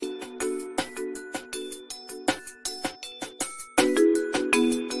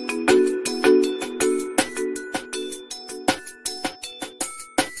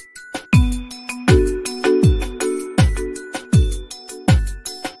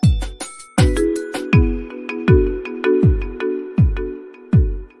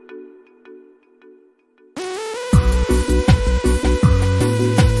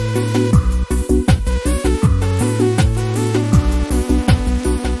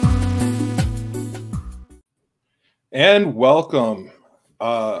And welcome.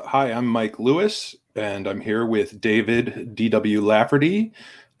 Hi, I'm Mike Lewis, and I'm here with David D.W. Lafferty.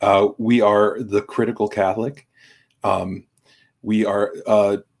 We are the Critical Catholic. We are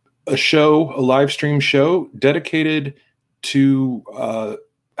a live stream show dedicated to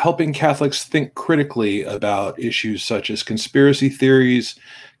helping Catholics think critically about issues such as conspiracy theories,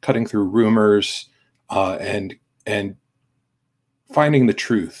 cutting through rumors, and finding the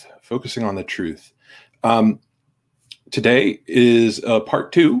truth, focusing on the truth. Today is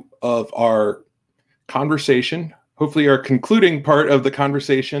part two of our conversation, hopefully our concluding part of the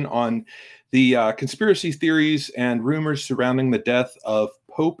conversation on the conspiracy theories and rumors surrounding the death of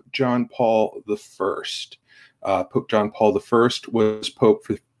Pope John Paul I. Pope John Paul I was Pope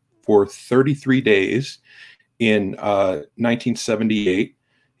for 33 days in 1978.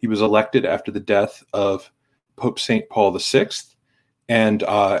 He was elected after the death of Pope St. Paul VI. And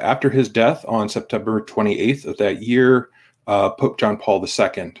after his death on September 28th of that year, Pope John Paul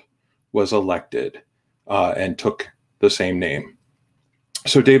II was elected and took the same name.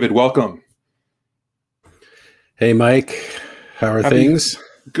 So, David, welcome. Hey, Mike. How are things?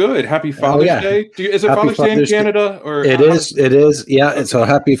 Good. Happy Father's Day. Is it Father's Day in Canada? Or It is. Yeah. Okay. So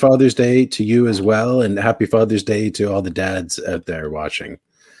happy Father's Day to you as well. And happy Father's Day to all the dads out there watching.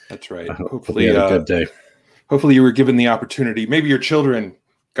 That's right. Hopefully you had a good day. Hopefully you were given the opportunity. Maybe your children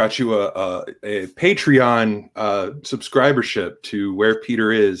got you a Patreon subscribership to Where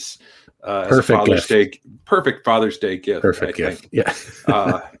Peter Is. Perfect gift. Perfect Father's Day gift. Perfect gift. Yeah.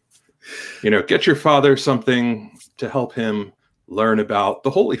 Get your father something to help him learn about the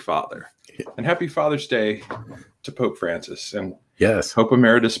Holy Father. And happy Father's Day to Pope Francis. And yes, Pope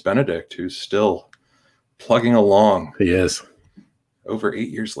Emeritus Benedict, who's still plugging along. He is. Over 8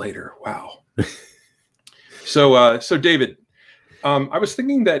 years later. Wow. So David, I was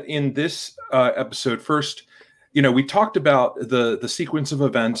thinking that in this episode, first, we talked about the sequence of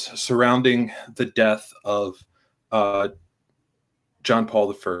events surrounding the death of John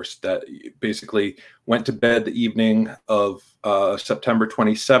Paul I, that basically went to bed the evening of September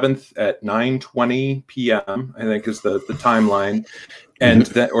 27th at 9:20 p.m., I think is the timeline. And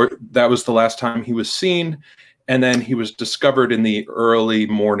that was the last time he was seen. And then he was discovered in the early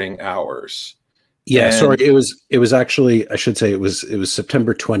morning hours. Yeah, sorry. It was actually, I should say it was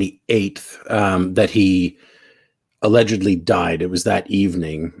September 28th that he allegedly died. It was that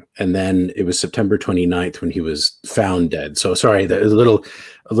evening. And then it was September 29th when he was found dead. So sorry, there's a little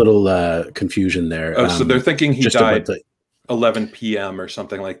confusion there. Oh, so they're thinking he died 11 p.m. or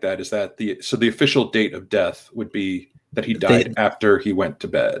something like that. Is that the official date of death would be that he died after he went to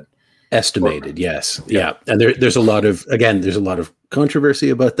bed? Estimated, yes. Yeah. And there's a lot of controversy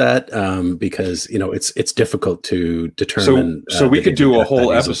about that because, it's difficult to determine. So we could do a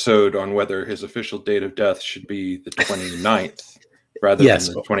whole episode on whether his official date of death should be the 29th rather than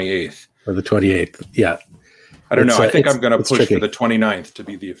the 28th. Or the 28th, yeah. I don't know. I think I'm going to push tricky for the 29th to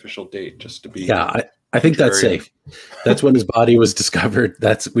be the official date just to be... Yeah, I think that's safe. That's when his body was discovered.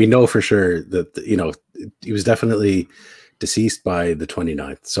 We know for sure that, he was definitely deceased by the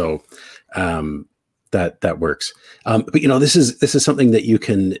 29th. So that works. But this is something that you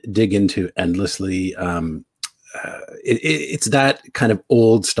can dig into endlessly. It's that kind of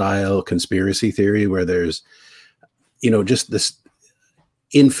old style conspiracy theory where there's, just this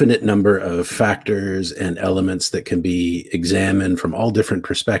infinite number of factors and elements that can be examined from all different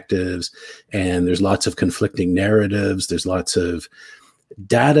perspectives. And there's lots of conflicting narratives. There's lots of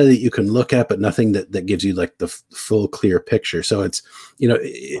data that you can look at, but nothing that gives you like the full clear picture. So it's,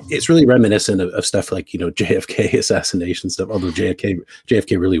 it's really reminiscent of stuff like, JFK assassination stuff, although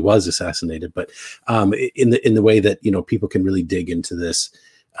JFK really was assassinated, but in the way that, people can really dig into this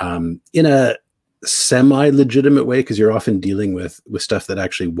in a semi-legitimate way, because you're often dealing with stuff that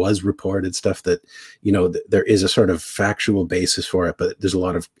actually was reported, stuff that, there is a sort of factual basis for it, but there's a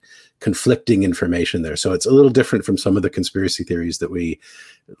lot of conflicting information there. So it's a little different from some of the conspiracy theories that we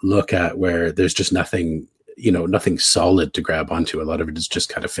look at where there's just nothing, nothing solid to grab onto. A lot of it is just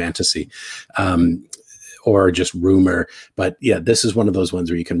kind of fantasy or just rumor. But yeah, this is one of those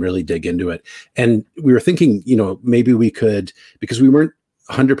ones where you can really dig into it. And we were thinking, maybe we could, because we weren't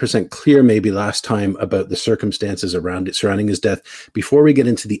 100% clear maybe last time about the circumstances surrounding his death, before we get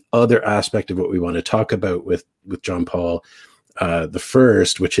into the other aspect of what we want to talk about with John Paul the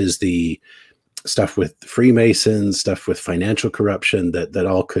First, which is the stuff with Freemasons, stuff with financial corruption that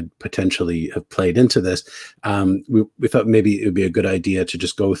all could potentially have played into this. We thought maybe it would be a good idea to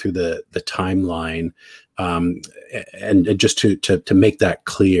just go through the timeline and just to make that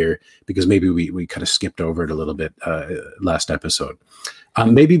clear, because maybe we kind of skipped over it a little bit last episode.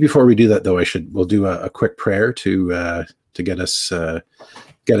 Maybe before we do that, though, we'll do a quick prayer to get us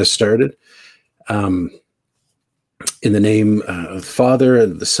started. In the name of the Father,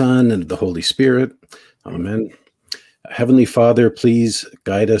 and the Son, and of the Holy Spirit. Amen. Heavenly Father, please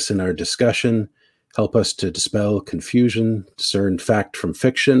guide us in our discussion. Help us to dispel confusion, discern fact from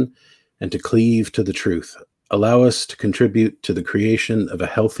fiction, and to cleave to the truth. Allow us to contribute to the creation of a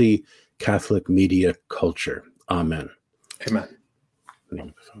healthy Catholic media culture. Amen. Amen. In the name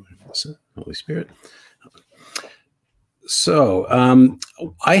of the Father, and the Son, and the Holy Spirit. So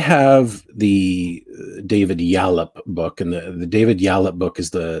I have the David Yallop book, and the David Yallop book is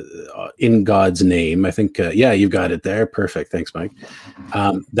the In God's Name. I think, yeah, you've got it there. Perfect. Thanks, Mike.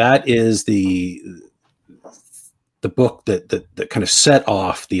 That is the book that kind of set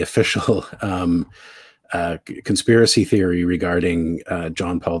off the official conspiracy theory regarding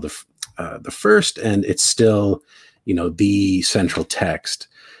John Paul the First, and it's still, the central text.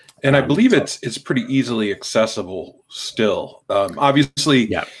 And I believe it's pretty easily accessible still.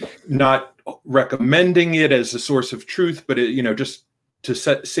 Obviously, not recommending it as a source of truth, but just to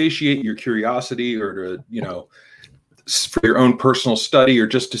satiate your curiosity, or to for your own personal study, or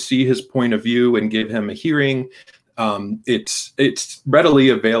just to see his point of view and give him a hearing. It's readily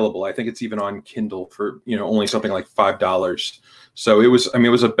available. I think it's even on Kindle for only something like $5. So it was a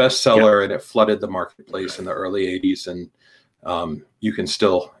bestseller, and it flooded the marketplace in the early '80s, and you can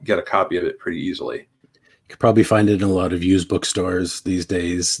still get a copy of it pretty easily. You could probably find it in a lot of used bookstores these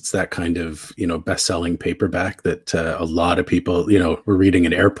days. It's that kind of, best-selling paperback that a lot of people, were reading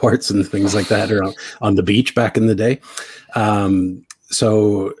in airports and things like that, or on the beach back in the day.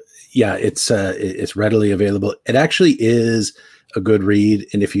 So yeah, it's readily available. It actually is a good read.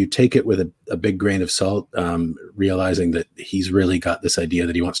 And if you take it with a big grain of salt, realizing that he's really got this idea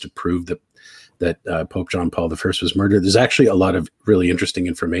that he wants to prove that Pope John Paul I was murdered. There's actually a lot of really interesting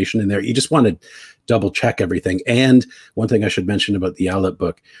information in there. You just want to double check everything. And one thing I should mention about the Yallop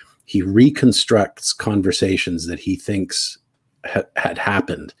book, he reconstructs conversations that he thinks had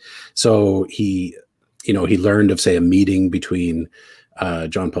happened. So he learned of, say, a meeting between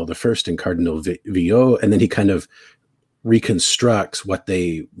John Paul I and Cardinal Villot, and then he kind of reconstructs what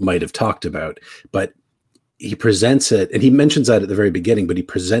they might have talked about. But he presents it, and he mentions that at the very beginning, but he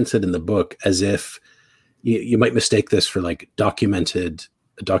presents it in the book as if you might mistake this for like documented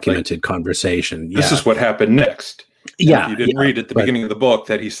conversation. This is what happened next. And if you didn't read at the beginning of the book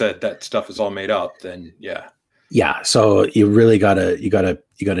that he said that stuff is all made up, then yeah. So you really gotta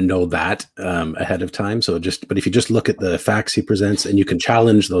know that ahead of time. But if you just look at the facts he presents, and you can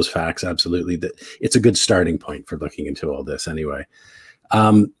challenge those facts, absolutely, that it's a good starting point for looking into all this anyway.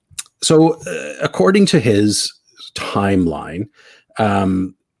 So according to his timeline,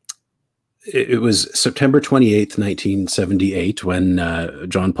 it was September 28th, 1978, when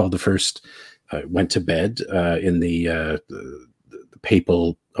John Paul I went to bed in the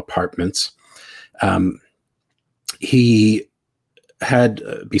papal apartments. He had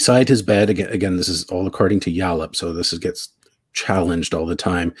beside his bed, again, this is all according to Yallop, so this gets challenged all the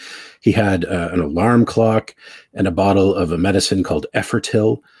time. He had an alarm clock and a bottle of a medicine called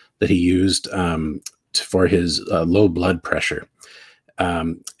Effertil that he used for his low blood pressure.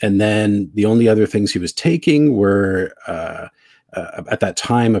 And then the only other things he was taking were, at that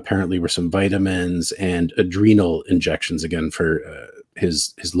time, apparently, were some vitamins and adrenal injections, again, for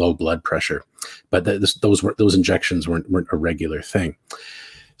his low blood pressure. But those injections weren't a regular thing.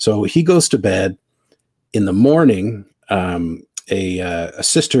 So he goes to bed. In the morning, a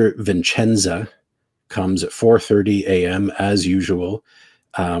Sister Vincenza comes at 4:30 a.m. as usual,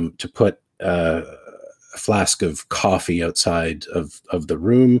 to put a flask of coffee outside of the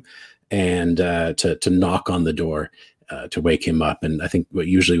room, and to knock on the door to wake him up. And I think what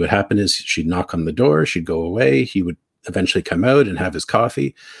usually would happen is she'd knock on the door, she'd go away, he would eventually come out and have his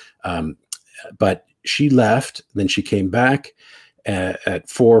coffee. But she left, then she came back at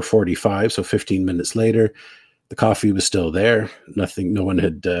 4:45, so 15 minutes later. The coffee was still there. No one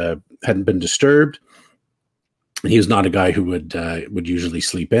hadn't been disturbed. He was not a guy who would usually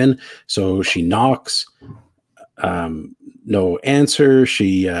sleep in. So she knocks, no answer.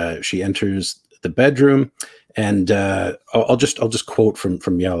 She enters the bedroom, and I'll just quote from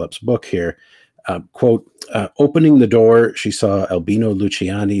Yallop's book here. Quote, opening the door, she saw Albino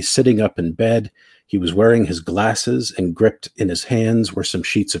Luciani sitting up in bed. He was wearing his glasses, and gripped in his hands were some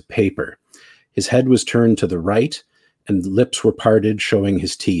sheets of paper. His head was turned to the right, and lips were parted, showing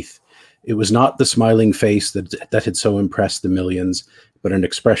his teeth. It was not the smiling face that had so impressed the millions, but an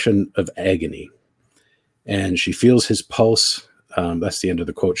expression of agony. And she feels his pulse. That's the end of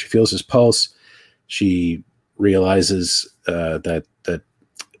the quote. She feels his pulse. She realizes that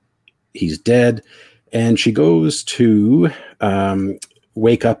he's dead, and she goes to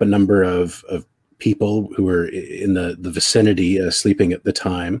wake up a number of people who were in the vicinity sleeping at the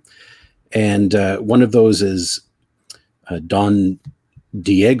time. And one of those is Don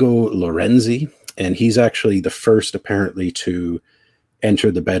Diego Lorenzi, and he's actually the first apparently to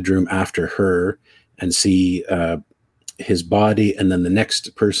enter the bedroom after her and see his body. And then the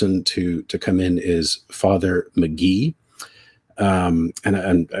next person to come in is Father McGee. And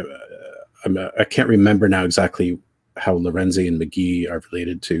I can't remember now exactly how Lorenzi and McGee are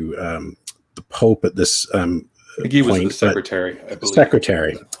related to the Pope at this McGee was the secretary, I believe.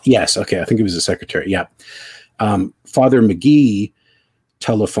 Secretary. Yes. Okay. I think he was the secretary. Yeah. Father McGee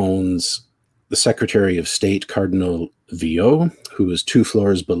telephones the Secretary of State, Cardinal Viau, who is 2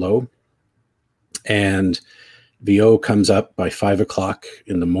 floors below. And Viau comes up by 5 o'clock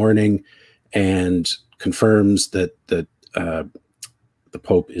in the morning and confirms that the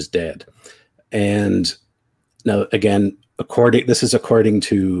Pope is dead. And now, again, this is according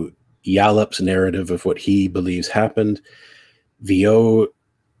to Yallop's narrative of what he believes happened. Viau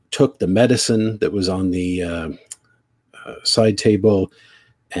took the medicine that was on the side table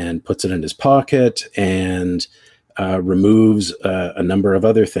and puts it in his pocket, and removes a number of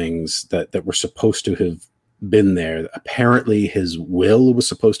other things that were supposed to have been there. Apparently, his will was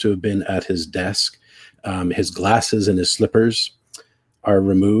supposed to have been at his desk. His glasses and his slippers are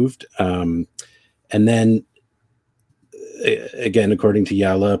removed. And then, again, according to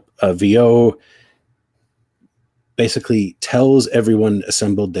Yallop, Viau basically tells everyone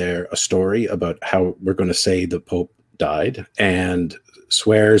assembled there a story about how we're going to say the Pope died, and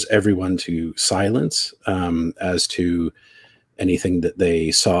swears everyone to silence as to anything that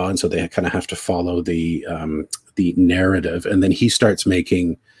they saw. And so they kind of have to follow the narrative. And then he starts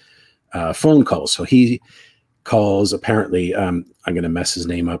making phone calls. So he calls, apparently, I'm going to mess his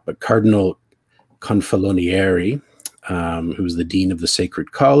name up, but Cardinal Confalonieri, who's the dean of the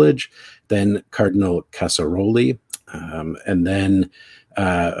Sacred College, then Cardinal Casaroli, and then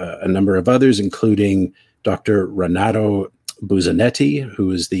a number of others, including Dr. Renato Buzanetti,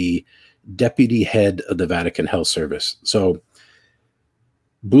 who is the deputy head of the Vatican Health Service. So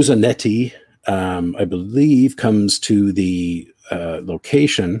Buzanetti, I believe, comes to the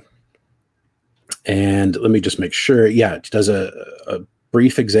location, and let me just make sure. Yeah, it does a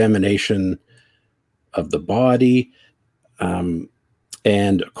brief examination of the body.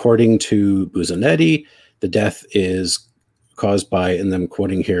 And according to Buzanetti, the death is caused by, and I'm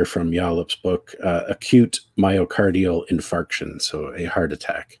quoting here from Yallop's book, acute myocardial infarction, so a heart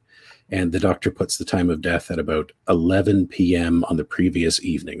attack. And the doctor puts the time of death at about 11 p.m. on the previous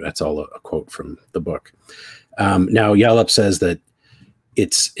evening. That's all a quote from the book. Now, Yallop says that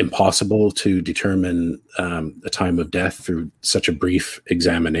it's impossible to determine the time of death through such a brief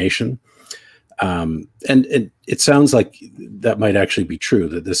examination. And it sounds like that might actually be true,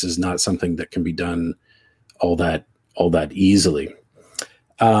 that this is not something that can be done all that easily.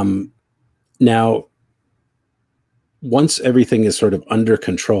 Now, once everything is sort of under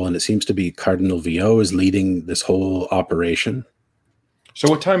control, and it seems to be Cardinal Viau is leading this whole operation. So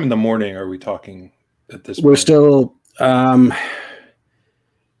what time in the morning are we talking at this point? We're still,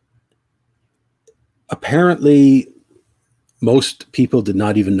 apparently, most people did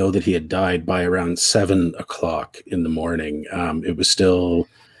not even know that he had died by around 7 o'clock in the morning. It was still,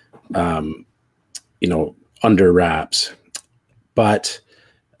 under wraps. But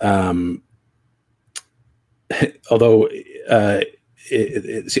although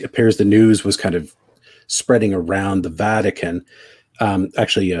it appears the news was kind of spreading around the Vatican,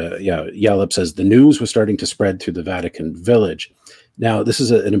 Yallop says the news was starting to spread through the Vatican village. Now, this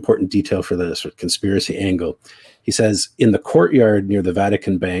is an important detail for the sort of conspiracy angle. He says, in the courtyard near the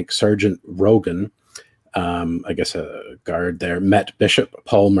Vatican Bank, Sergeant Rogan, I guess a guard there, met Bishop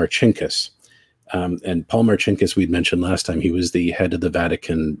Paul Marcinkus. And Paul Marcinkus, we'd mentioned last time, he was the head of the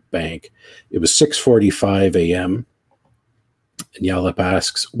Vatican Bank. It was 6:45 a.m. And Yallop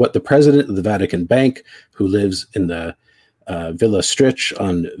asks what the president of the Vatican Bank, who lives in the Villa Stritch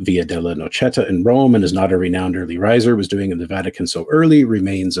on Via della Nocetta in Rome and is not a renowned early riser, was doing in the Vatican so early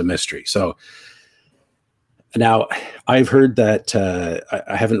remains a mystery. So now I've heard that,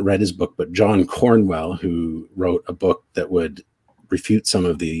 I haven't read his book, but John Cornwell, who wrote a book that would refute some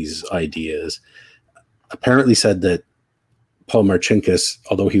of these ideas, apparently said that Paul Marcinkus,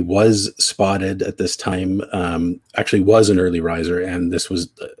 although he was spotted at this time, actually was an early riser, and this was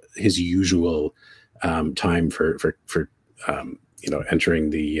his usual time for entering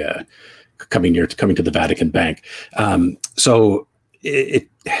the coming to the Vatican Bank. So it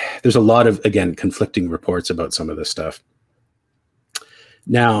there's a lot of, again, conflicting reports about some of this stuff.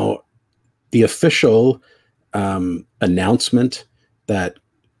 Now, the official announcement that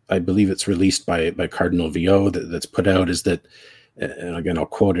I believe it's released by Cardinal Viot that's put out is that, and again, I'll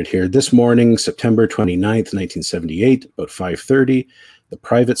quote it here, this morning, September 29th, 1978, about 5:30, the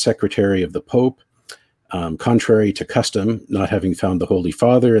private secretary of the Pope, contrary to custom, not having found the Holy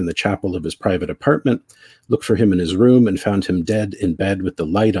Father in the chapel of his private apartment, looked for him in his room and found him dead in bed with the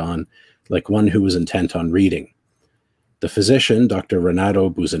light on, like one who was intent on reading. The physician, Dr. Renato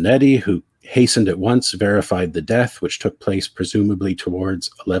Buzanetti, who hastened at once, verified the death, which took place presumably towards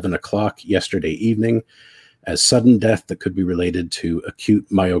 11 o'clock yesterday evening, as sudden death that could be related to acute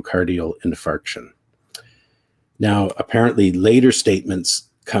myocardial infarction. Now, apparently later statements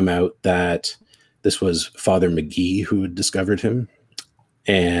come out that this was Father McGee who had discovered him,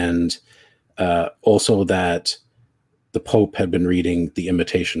 and also that the Pope had been reading The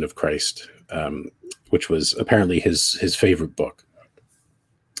Imitation of Christ, which was apparently his favorite book.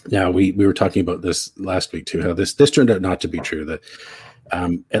 Now, we were talking about this last week too, how this turned out not to be true, that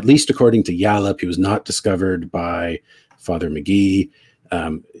at least according to Yallop, he was not discovered by Father McGee.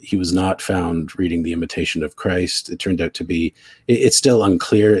 He was not found reading The Imitation of Christ. It turned out to be, it's still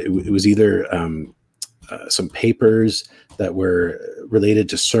unclear. It was either some papers that were related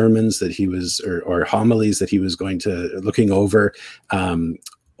to sermons that he was, or homilies that he was looking over,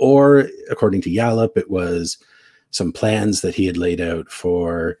 or according to Yallop, it was some plans that he had laid out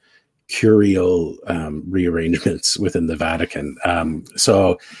for curial rearrangements within the Vatican.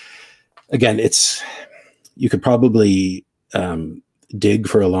 So again, you could probably dig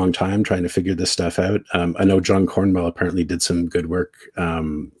for a long time trying to figure this stuff out. I know John Cornwell apparently did some good work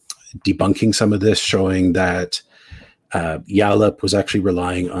debunking some of this, showing that Yallop was actually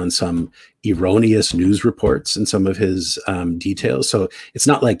relying on some erroneous news reports in some of his details. So it's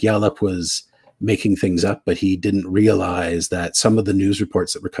not like Yallop was making things up, but he didn't realize that some of the news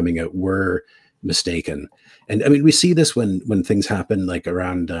reports that were coming out were mistaken. And I mean, we see this when things happen, like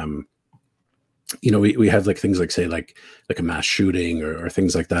around, we have like things like, say, like a mass shooting or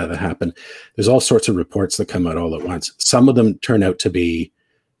things like that happen. There's all sorts of reports that come out all at once. Some of them turn out to be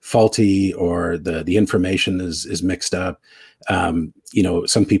faulty, or the information is mixed up.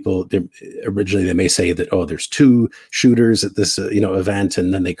 Some people, originally they may say that, oh, there's two shooters at this event,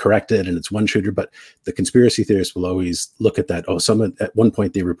 and then they correct it and it's one shooter. But the conspiracy theorists will always look at that. Oh, at one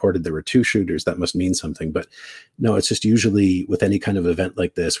point they reported there were two shooters. That must mean something. But no, it's just usually with any kind of event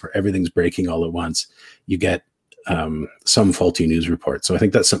like this where everything's breaking all at once, you get some faulty news report. So I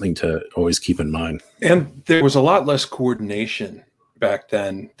think that's something to always keep in mind. And there was a lot less coordination back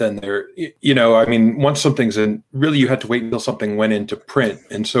then than there, I mean, once something's in, really you had to wait until something went into print.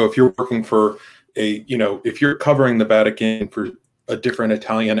 And so if you're working for if you're covering the Vatican for a different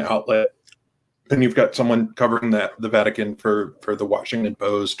Italian outlet, then you've got someone covering the Vatican for the Washington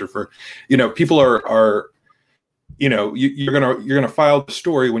Post, or for, people are you're going to file the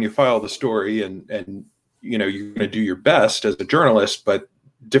story when you file the story, and you're going to do your best as a journalist, but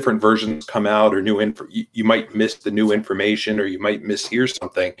different versions come out, or you might miss the new information, or you might mishear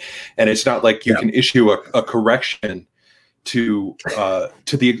something, and it's not like you can issue a correction to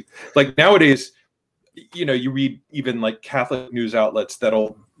the, like nowadays, you read even like Catholic news outlets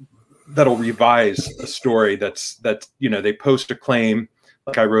that'll revise a story that's they post a claim,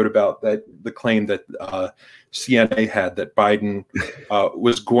 like I wrote about that, the claim that CNA had that Biden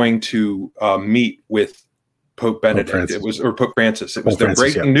was going to meet with Pope Benedict. Pope Francis. It was their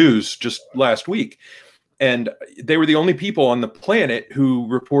breaking news just last week. And they were the only people on the planet who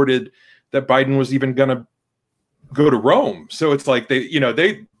reported that Biden was even going to go to Rome. So it's like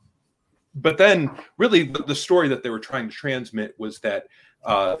but then really the story that they were trying to transmit was that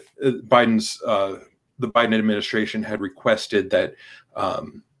the Biden administration had requested that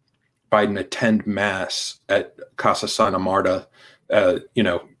Biden attend mass at Casa Santa Marta,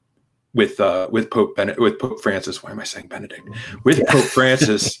 with Pope Francis. Why am I saying Benedict? With Pope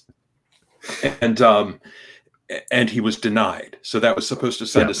Francis, and he was denied. So that was supposed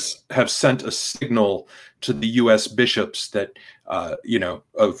to have sent a signal to the U.S. bishops that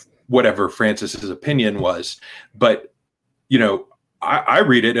of whatever Francis's opinion was. But I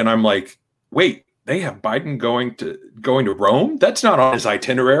read it and I'm like, wait, they have Biden going to Rome? That's not on his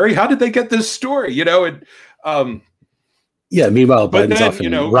itinerary. How did they get this story? Meanwhile, Biden's off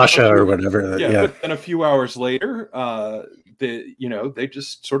in Russia or whatever. But then a few hours later, they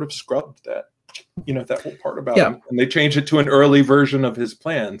just sort of scrubbed that, that whole part about him, and they changed it to an early version of his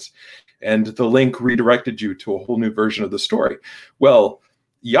plans, and the link redirected you to a whole new version of the story. Well,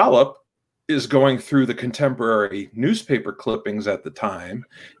 Yallop is going through the contemporary newspaper clippings at the time,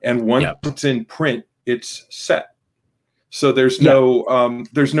 and once it's in print, it's set. So there's no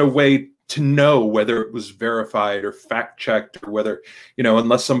way to know whether it was verified or fact checked, or whether,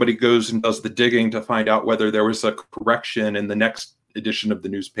 unless somebody goes and does the digging to find out whether there was a correction in the next edition of the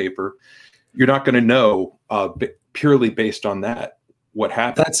newspaper. You're not going to know purely based on that what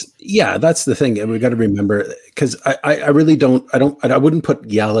happened. That's the thing, and we got to remember, because I really I wouldn't put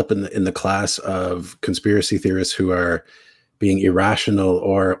Yallop in the class of conspiracy theorists who are being irrational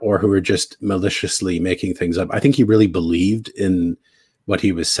or who are just maliciously making things up. I think he really believed in what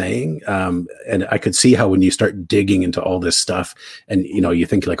he was saying, and I could see how when you start digging into all this stuff, and you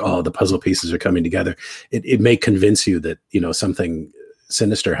think like, oh, the puzzle pieces are coming together, it may convince you that something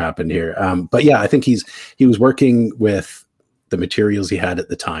sinister happened here. But yeah, I think he was working with the materials he had at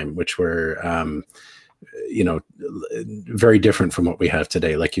the time, which were, very different from what we have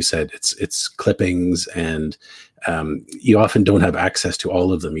today. Like you said, it's clippings, and you often don't have access to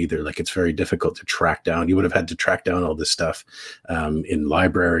all of them either. Like, it's very difficult to track down. You would have had to track down all this stuff in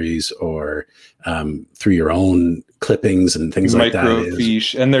libraries or through your own clippings and things like that.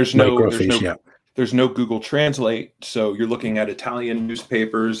 Microfiche, and there's no Google Translate, so you're looking at Italian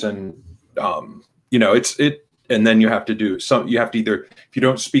newspapers, and and then you have to do you have to either, if you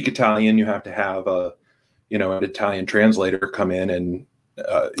don't speak Italian, you have to have an Italian translator come in and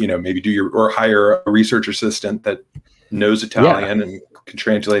maybe or hire a research assistant that knows Italian and can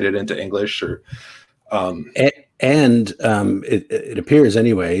translate it into English, or it appears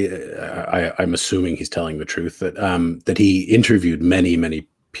anyway. I'm assuming he's telling the truth, that he interviewed many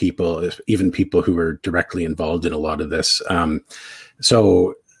people, even people who were directly involved in a lot of this.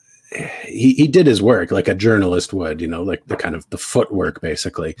 So he did his work like a journalist would, like the kind of the footwork,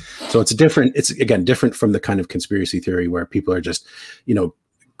 basically. So it's different. It's, again, different from the kind of conspiracy theory where people are just,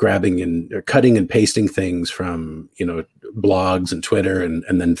 grabbing and cutting and pasting things from, blogs and Twitter,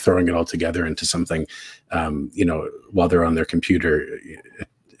 and then throwing it all together into something, while they're on their computer at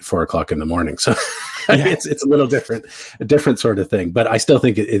 4:00 in the morning. So it's a little different, a different sort of thing, but I still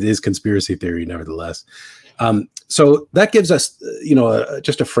think it is conspiracy theory nevertheless. So that gives us,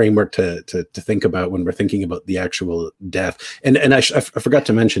 just a framework to think about when we're thinking about the actual death. And I forgot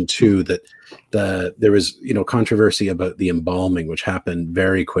to mention too that there was, controversy about the embalming, which happened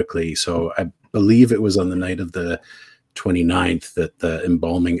very quickly. So I believe it was on the night of the 29th that the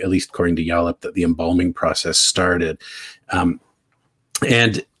embalming, at least according to Yallop, that the embalming process started.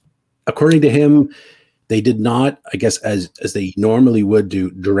 And according to him, they did not, I guess, as they normally would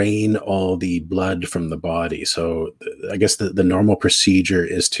do, drain all the blood from the body. So I guess the normal procedure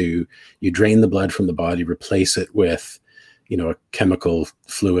is you drain the blood from the body, replace it with, a chemical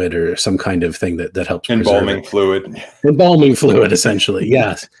fluid or some kind of thing that helps. Embalming fluid, essentially.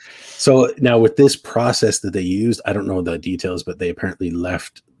 Yes. So now with this process that they used, I don't know the details, but they apparently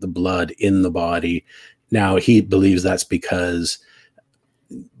left the blood in the body. Now he believes that's because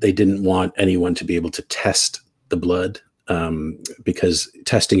they didn't want anyone to be able to test the blood, because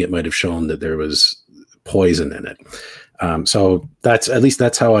testing it might have shown that there was poison in it. So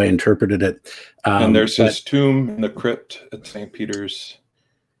that's how I interpreted it. And there's his tomb in the crypt at St. Peter's.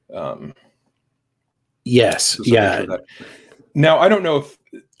 Yes. Yeah. Now, I don't know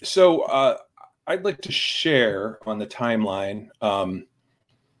I'd like to share on the timeline,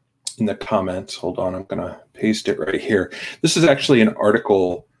 in the comments. Hold on, I'm going to paste it right here. This is actually an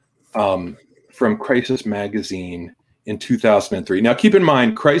article from Crisis Magazine in 2003. Now, keep in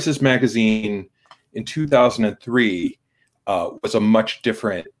mind, Crisis Magazine in 2003 was a much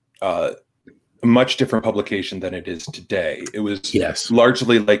different publication than it is today. It was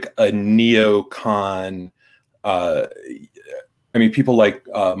largely like a neocon. People like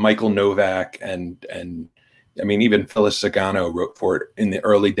Michael Novak and even Phyllis Zagano wrote for it in the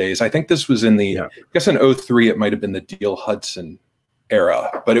early days. I think this was in I guess in 2003, it might have been the Diehl Hudson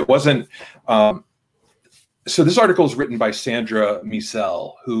era, but it wasn't. So this article is written by Sandra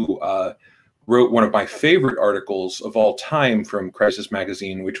Miesel, who wrote one of my favorite articles of all time from Crisis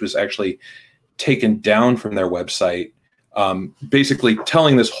Magazine, which was actually taken down from their website, basically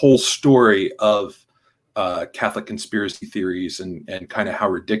telling this whole story of Catholic conspiracy theories and kind of how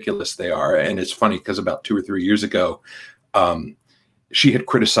ridiculous they are. And it's funny because about 2 or 3 years ago, she had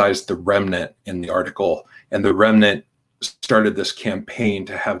criticized the Remnant in the article, and the Remnant started this campaign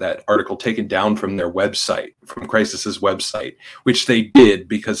to have that article taken down from their website, from Crisis's website, which they did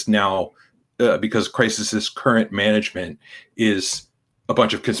because because Crisis's current management is a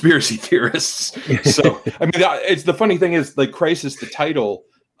bunch of conspiracy theorists. So, it's the funny thing is, like, Crisis, the title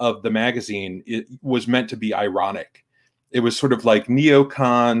of the magazine, it was meant to be ironic. It was sort of like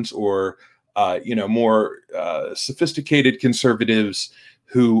neocons or more sophisticated conservatives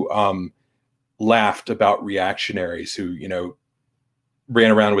who laughed about reactionaries who,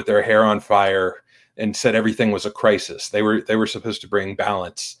 ran around with their hair on fire and said everything was a crisis. They were supposed to bring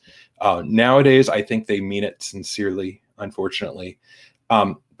balance. Nowadays, I think they mean it sincerely, unfortunately.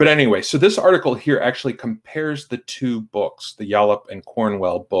 But anyway, so this article here actually compares the two books, the Yallop and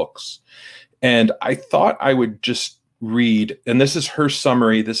Cornwell books. And I thought I would just read, and this is her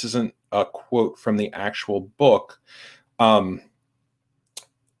summary. This isn't a quote from the actual book. But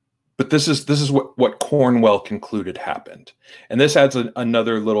this is what Cornwell concluded happened. And this adds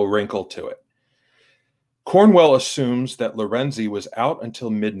another little wrinkle to it. Cornwell assumes that Lorenzi was out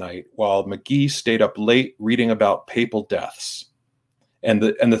until midnight while McGee stayed up late reading about papal deaths. And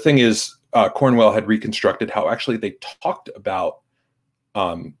the thing is, Cornwell had reconstructed how actually they talked about,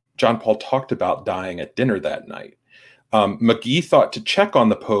 John Paul talked about dying at dinner that night. McGee thought to check on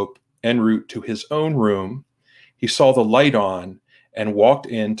the Pope en route to his own room. He saw the light on and walked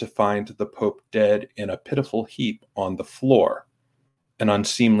in to find the Pope dead in a pitiful heap on the floor, an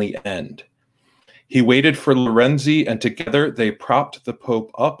unseemly end. He waited for Lorenzi, and together they propped the Pope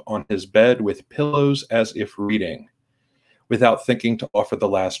up on his bed with pillows as if reading. Without thinking to offer the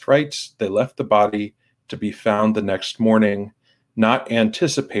last rites, they left the body to be found the next morning, not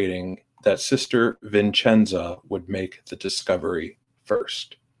anticipating that Sister Vincenza would make the discovery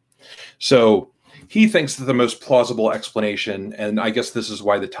first. So he thinks that the most plausible explanation, and I guess this is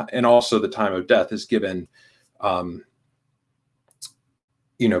why and also the time of death is given,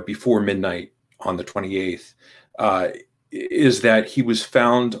 before midnight on the 28th, is that he was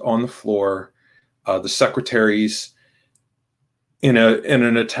found on the floor. The secretaries, in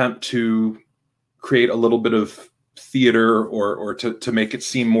an attempt to create a little bit of theater or to make it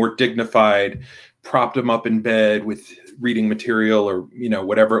seem more dignified, propped him up in bed with reading material or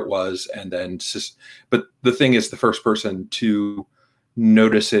whatever it was, and then but the thing is, the first person to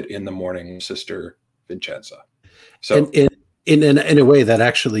notice it in the morning, Sister Vincenza. So in a way that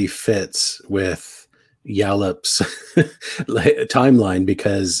actually fits with Yallop's timeline,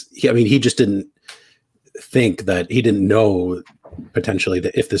 because he just didn't think that, he didn't know potentially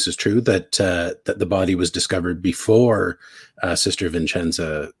that if this is true, that the body was discovered before Sister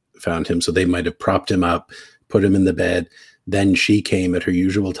Vincenza found him. So they might have propped him up, put him in the bed. Then she came at her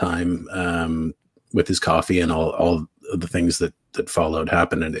usual time with his coffee, and all of the things that followed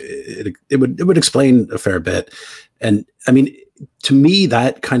happened. And it would explain a fair bit. And to me,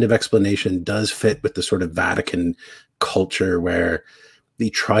 that kind of explanation does fit with the sort of Vatican culture where they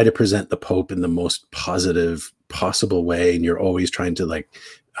try to present the Pope in the most positive possible way, and you're always trying to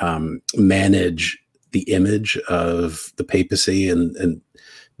manage the image of the papacy and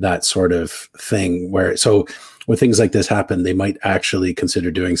that sort of thing. So when things like this happen, they might actually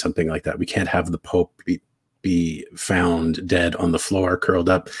consider doing something like that. We can't have the Pope be found dead on the floor, curled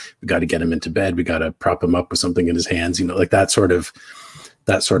up. We got to get him into bed. We got to prop him up with something in his hands, like that sort of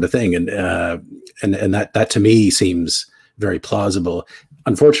thing. And that to me seems very plausible.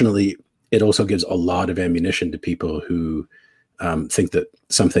 Unfortunately, it also gives a lot of ammunition to people who think that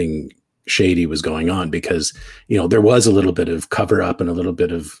something shady was going on, because there was a little bit of cover up and a little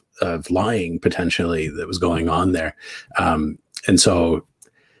bit of lying potentially that was going on there. And so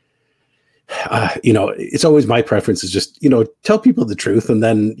it's always my preference is just tell people the truth, and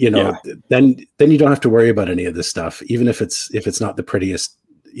then then you don't have to worry about any of this stuff, even if it's not the prettiest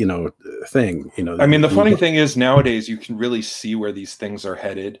thing. The funny thing is, nowadays you can really see where these things are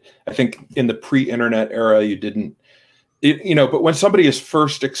headed. I think in the pre-internet era you didn't, but when somebody is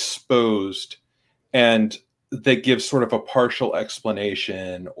first exposed and they give sort of a partial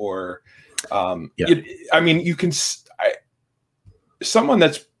explanation, or you can someone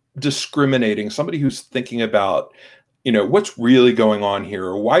that's discriminating, somebody who's thinking about what's really going on here,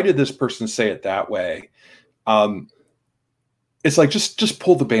 or why did this person say it that way, it's like just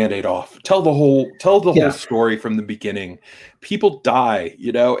pull the Band-Aid off, tell the whole story from the beginning. People die,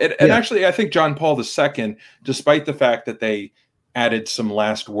 and actually I think John Paul II, despite the fact that they added some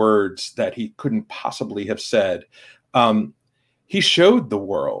last words that he couldn't possibly have said, he showed the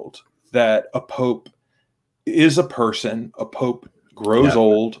world that a pope is a person. A pope grows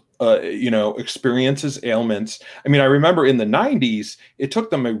old, experiences ailments. I remember in the 90s, it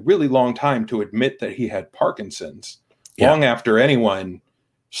took them a really long time to admit that he had Parkinson's, long after anyone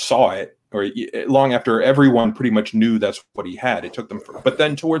saw it, or long after everyone pretty much knew that's what he had. It took them, but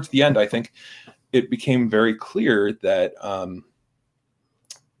then towards the end, I think it became very clear that,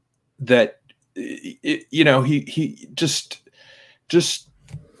 he just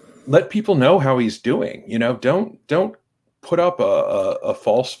let people know how he's doing. Don't put up a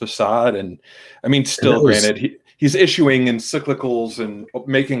false facade. And I mean, still, was, granted, he's issuing encyclicals and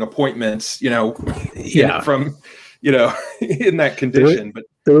making appointments, yeah, from, in that condition. But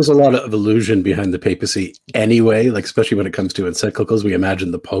there was a lot of illusion behind the papacy anyway, like especially when it comes to encyclicals. We imagine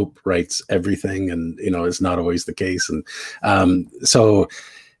the Pope writes everything, and it's not always the case. And so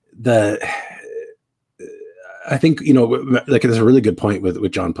I think like there's a really good point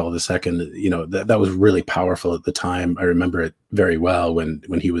with John Paul II. That was really powerful at the time. I remember it very well when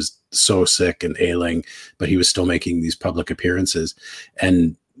he was so sick and ailing, but he was still making these public appearances,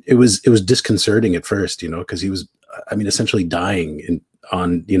 and it was disconcerting at first, because he was, essentially dying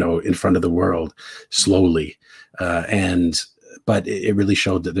in front of the world slowly. But it really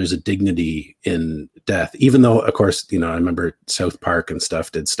showed that there's a dignity in death, even though, of course, I remember South Park and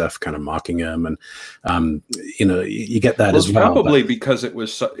stuff did stuff kind of mocking him. And, you get that as well. Probably because it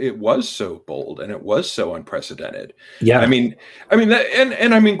was so bold and it was so unprecedented. Yeah. I mean,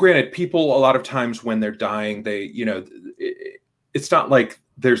 granted, people, a lot of times when they're dying, they, it's not like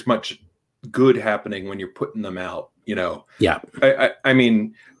there's much good happening when you're putting them out, Yeah. I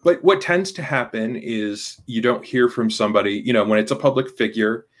mean, but what tends to happen is you don't hear from somebody, when it's a public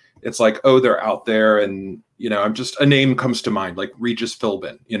figure, it's like, oh, they're out there. And, a name comes to mind, like Regis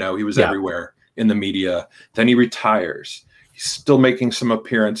Philbin, he was everywhere in the media. Then he retires. He's still making some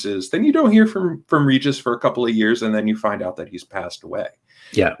appearances. Then you don't hear from Regis for a couple of years. And then you find out that he's passed away.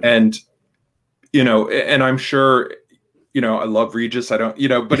 Yeah. And, and I'm sure, I love Regis. I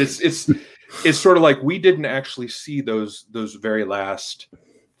don't, but it's sort of like we didn't actually see those very last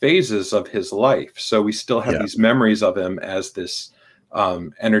phases of his life. So we still have these memories of him as this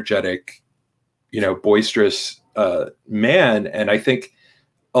energetic, boisterous man. And I think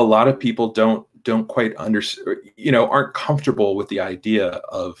a lot of people don't quite understand, aren't comfortable with the idea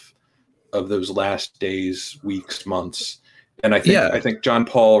of those last days, weeks, months. And I think John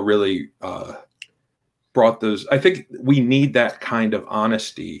Paul really brought those. I think we need that kind of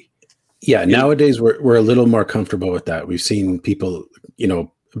honesty. Yeah. Nowadays we're a little more comfortable with that. We've seen people,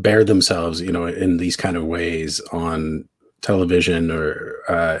 bare themselves, in these kind of ways on television or,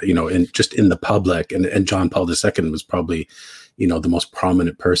 in the public. And John Paul II was probably, the most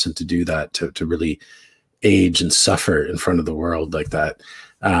prominent person to do that, to really age and suffer in front of the world like that.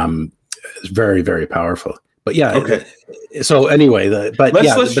 It's very, very powerful. But yeah. Okay. So anyway,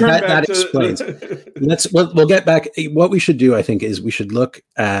 that explains. We'll get back. What we should do, I think, is we should look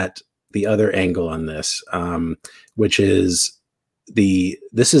at the other angle on this, which is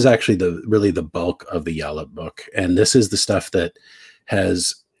this is actually the bulk of the Yallop book. And this is the stuff that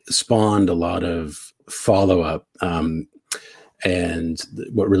has spawned a lot of follow-up, and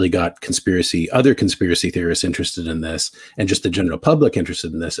what really got other conspiracy theorists interested in this, and just the general public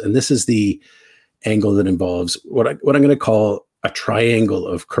interested in this. And this is the angle that involves what I'm going to call a triangle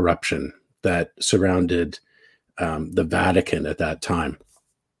of corruption that surrounded the Vatican at that time.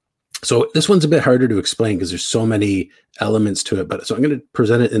 So this one's a bit harder to explain because there's so many elements to it. So I'm going to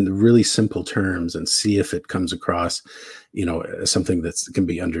present it in really simple terms and see if it comes across, as something that can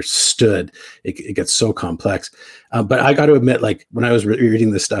be understood. It gets so complex. But I got to admit, like when I was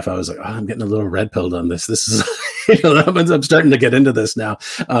reading this stuff, I was like, oh, I'm getting a little red pilled on this. This is, I'm starting to get into this now.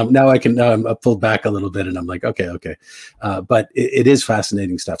 Now I'm pulled back a little bit and I'm like, okay. But it is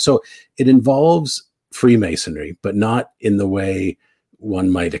fascinating stuff. So it involves Freemasonry, but not in the way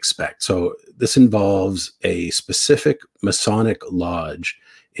one might expect. So this involves a specific Masonic lodge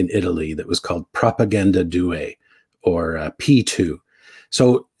in Italy that was called Propaganda Due, or P2.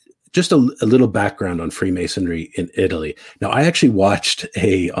 So just a little background on Freemasonry in Italy. Now, I actually watched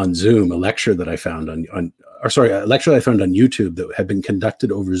on Zoom a lecture that I found a lecture I found on YouTube that had been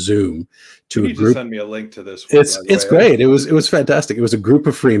conducted over Zoom to a group. Send me a link to this one, it's great. It was fantastic. It was a group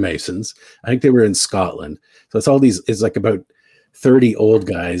of Freemasons. I think they were in Scotland. So it's like about 30 old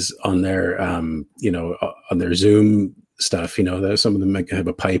guys on their, on their Zoom stuff. Some of them might have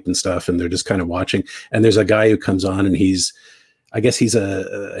a pipe and stuff, and they're just kind of watching. And there's a guy who comes on, and he's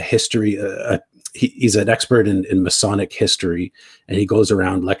a history. He's an expert in Masonic history, and he goes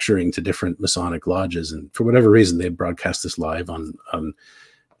around lecturing to different Masonic lodges. And for whatever reason, they broadcast this live on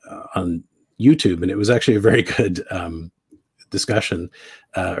YouTube, and it was actually a very good discussion,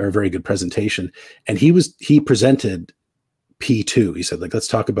 or a very good presentation. And he presented P2. He said, let's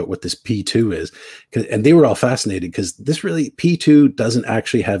talk about what this P2 is. And they were all fascinated because P2 doesn't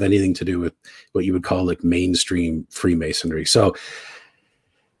actually have anything to do with what you would call like mainstream Freemasonry. So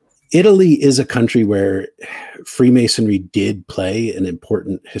Italy is a country where Freemasonry did play an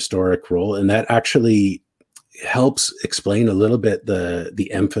important historic role. And that actually helps explain a little bit the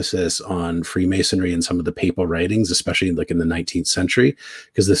emphasis on Freemasonry in some of the papal writings, especially like in the 19th century,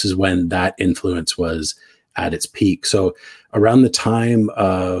 because this is when that influence was at its peak. So around the time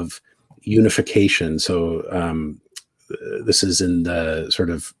of unification, so this is in the sort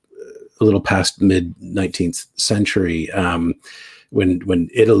of a little past mid 19th century, when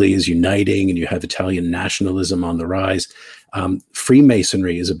Italy is uniting and you have Italian nationalism on the rise,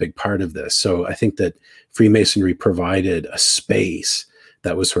 Freemasonry is a big part of this. So I think that Freemasonry provided a space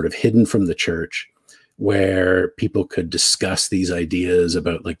that was sort of hidden from the church, where people could discuss these ideas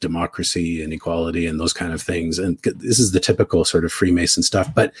about like democracy and equality and those kind of things. And this is the typical sort of Freemason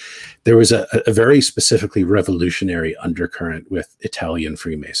stuff, but there was a very specifically revolutionary undercurrent with Italian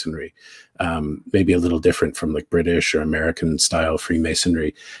Freemasonry, maybe a little different from like British or American style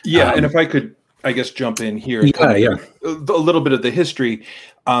Freemasonry. Yeah. And if I could, I guess, jump in here. Yeah. A little bit of the history.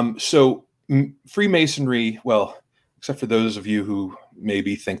 So Freemasonry, well, except for those of you who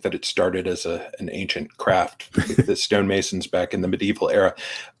maybe think that it started as an ancient craft with the stonemasons back in the medieval era.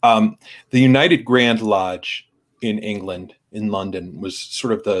 The United Grand Lodge in England, in London, was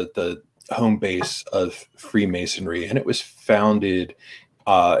sort of the home base of Freemasonry, and it was founded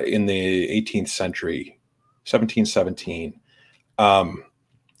in the 18th century, 1717,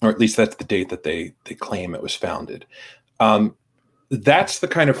 or at least that's the date that they claim it was founded. That's the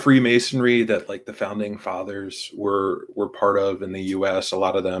kind of Freemasonry that like the founding fathers were part of in the U.S. A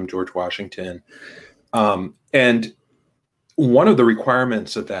lot of them, George Washington, and one of the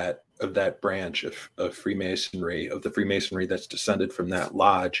requirements of that branch of Freemasonry, of the Freemasonry that's descended from that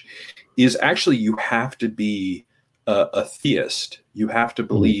lodge, is actually you have to be a theist. You have to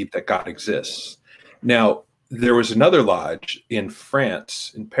believe that God exists. Now, there was another lodge in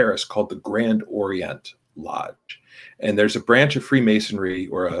France, in Paris, called the Grand Orient Lodge. And there's a branch of Freemasonry,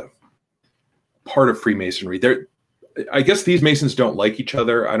 or a part of Freemasonry. I guess these Masons don't like each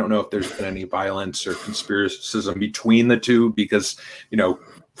other. I don't know if there's been any violence or conspiracism between the two, because,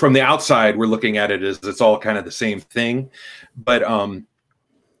 from the outside, we're looking at it as it's all kind of the same thing. But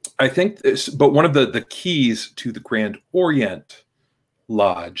I think but one of the keys to the Grand Orient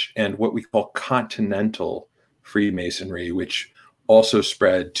Lodge and what we call continental Freemasonry, which also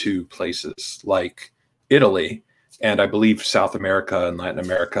spread to places like Italy, and I believe South America and Latin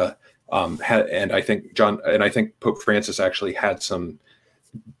America, and I think Pope Francis actually had some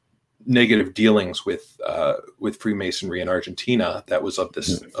negative dealings with Freemasonry in Argentina that was of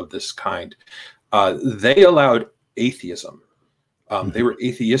this kind. They allowed atheism. They were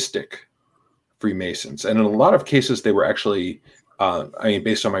atheistic Freemasons, and in a lot of cases, they were actually,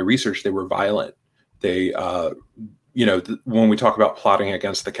 based on my research, they were violent. They, when we talk about plotting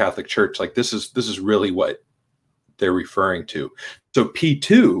against the Catholic Church, like this is really what they're referring to. So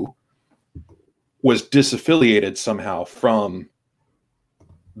P2 was disaffiliated somehow from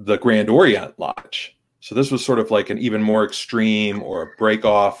the Grand Orient Lodge. So this was sort of like an even more extreme or a break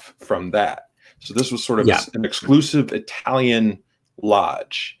off from that. So this was sort of an exclusive Italian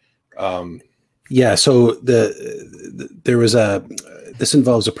lodge. So there was this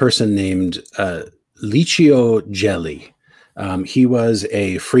involves a person named Licio Gelli. He was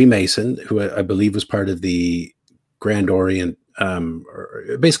a Freemason who I believe was part of the Grand Orient,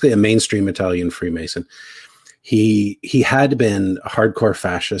 basically a mainstream Italian Freemason. He had been a hardcore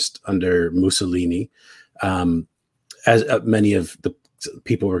fascist under Mussolini, as many of the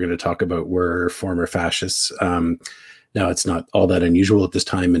people we're going to talk about were former fascists. Now, it's not all that unusual at this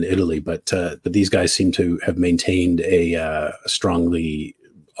time in Italy, but these guys seem to have maintained a strongly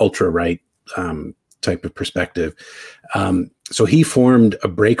ultra-right type of perspective. So he formed a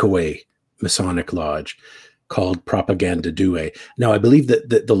breakaway Masonic lodge called Propaganda Due. Now, I believe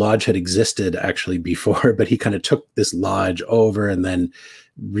that the lodge had existed actually before, but he kind of took this lodge over and then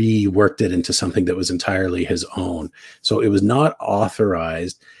reworked it into something that was entirely his own. So it was not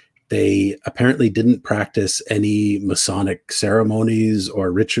authorized. They apparently didn't practice any Masonic ceremonies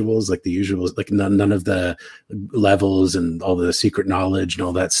or rituals like the usual, like none of the levels and all the secret knowledge and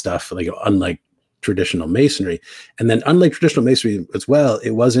all that stuff, like unlike traditional Masonry. And then unlike traditional Masonry as well,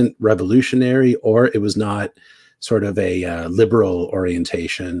 it wasn't revolutionary, or it was not sort of a liberal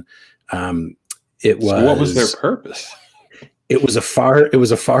orientation. It was. So what was their purpose? It was a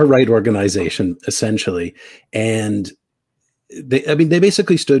far right organization essentially, and they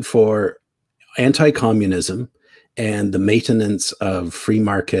basically stood for anti-communism and the maintenance of free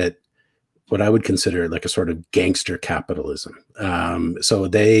market, what I would consider like a sort of gangster capitalism. So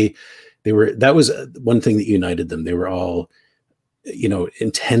that was one thing that united them. They were all,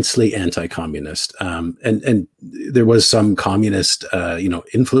 intensely anti-communist. And there was some communist,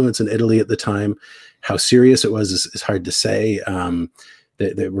 influence in Italy at the time. How serious it was is hard to say.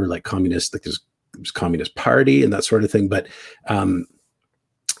 They were like communist, like there's Communist Party and that sort of thing, but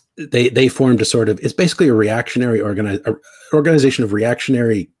they formed a sort of, it's basically a reactionary organization of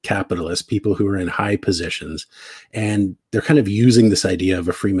reactionary capitalists, people who are in high positions, and they're kind of using this idea of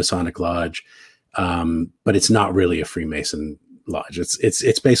a Freemasonic lodge, but it's not really a Freemason lodge.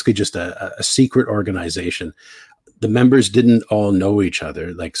 It's basically just a secret organization. The members didn't all know each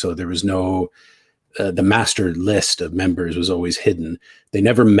other, like, so there was no the master list of members was always hidden. They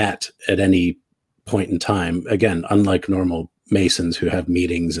never met at any point in time. Again, unlike normal Masons who have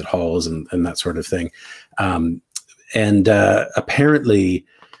meetings at halls and that sort of thing. Apparently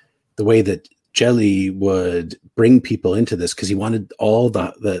the way that Gelly would bring people into this, because he wanted all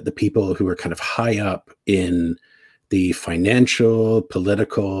the people who were kind of high up in the financial,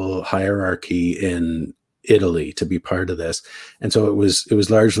 political hierarchy in Italy to be part of this. And so it was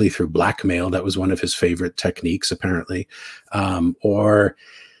largely through blackmail. That was one of his favorite techniques, apparently, or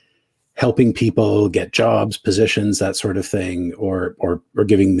helping people get jobs, positions, that sort of thing, or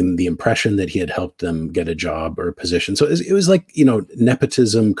giving them the impression that he had helped them get a job or a position. So it was like,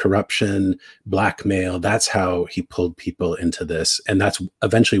 nepotism, corruption, blackmail. That's how he pulled people into this. And that's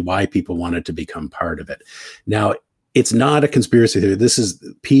eventually why people wanted to become part of it. Now, it's not a conspiracy theory.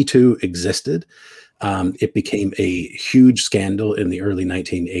 P2 existed. It became a huge scandal in the early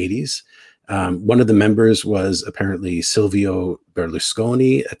 1980s. One of the members was apparently Silvio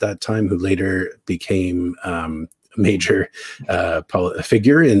Berlusconi at that time, who later became a major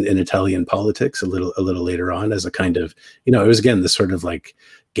figure in Italian politics a little later on, as a kind of, it was again this sort of like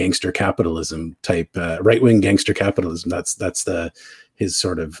gangster capitalism type, right-wing gangster capitalism. That's his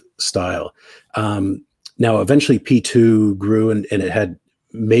sort of style. Now, eventually P2 grew and it had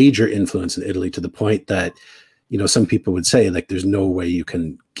major influence in Italy, to the point that, some people would say, like, there's no way you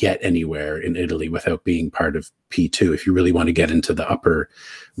can get anywhere in Italy without being part of P2 if you really want to get into the upper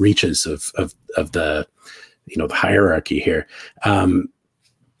reaches of the, the hierarchy here. And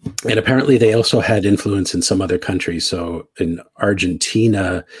apparently they also had influence in some other countries. So in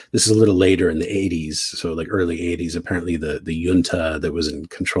Argentina, this is a little later in the 80s, so like early 80s, apparently the junta that was in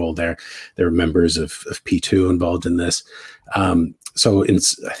control there were members of P2 involved in this. So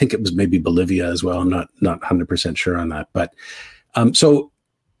I think it was maybe Bolivia as well. I'm not 100% sure on that. But so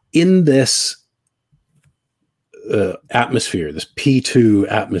in this atmosphere, this P2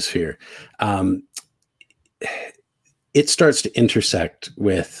 atmosphere, it starts to intersect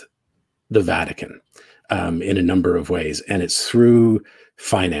with the Vatican in a number of ways. And it's through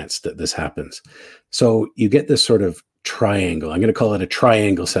finance that this happens. So you get this sort of triangle. I'm going to call it a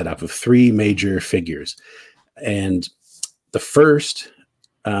triangle setup of three major figures. And the first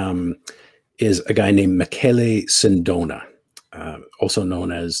is a guy named Michele Sindona, also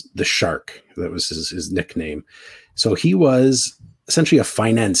known as the Shark. That was his nickname. So he was essentially a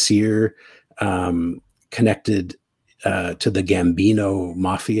financier connected to the Gambino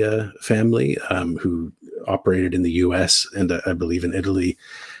mafia family, who operated in the US and I believe in Italy.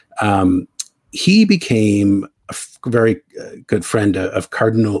 He became a very good friend of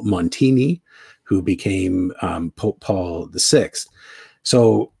Cardinal Montini, who became Pope Paul VI.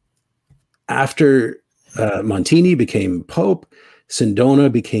 So after Montini became Pope,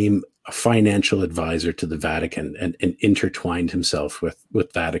 Sindona became a financial advisor to the Vatican and intertwined himself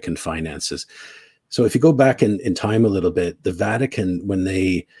with Vatican finances. So if you go back in time a little bit, the Vatican, when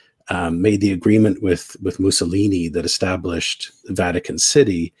they made the agreement with Mussolini that established Vatican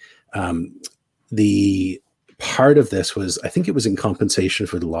City, the part of this was, I think it was in compensation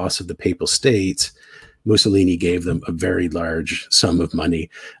for the loss of the Papal States, Mussolini gave them a very large sum of money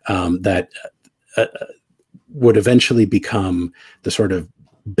that would eventually become the sort of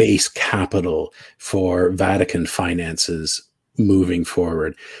base capital for Vatican finances moving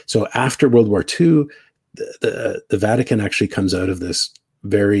forward. So after World War II, the Vatican actually comes out of this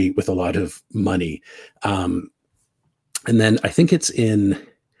with a lot of money. And then I think it's in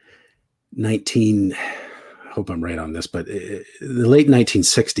I hope I'm right on this, but the late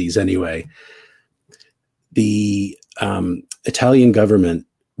 1960s anyway, the Italian government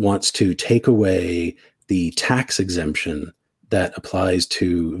wants to take away the tax exemption that applies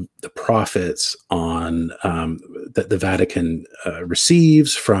to the profits on that the Vatican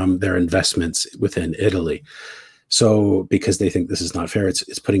receives from their investments within Italy. So because they think this is not fair,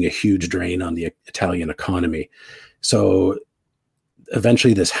 it's putting a huge drain on the Italian economy. So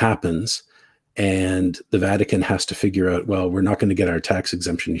eventually this happens, and the Vatican has to figure out, well, we're not going to get our tax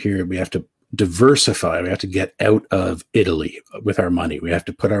exemption here. We have to diversify. We have to get out of Italy with our money. We have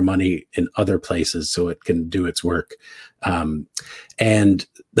to put our money in other places so it can do its work. And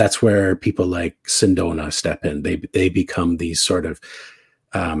that's where people like Sindona step in. They become these sort of,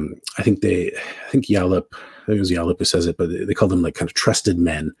 I think Yallop, I think it was Yallop who says it, but they call them like kind of trusted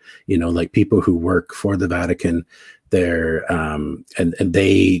men, like people who work for the Vatican. They're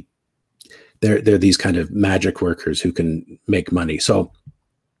they're these kind of magic workers who can make money. So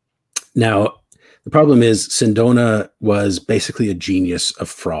now the problem is Sindona was basically a genius of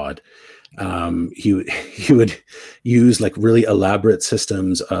fraud. He would use like really elaborate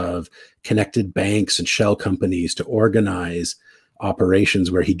systems of connected banks and shell companies to organize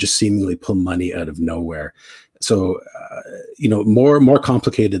operations where he just seemingly pull money out of nowhere. So, more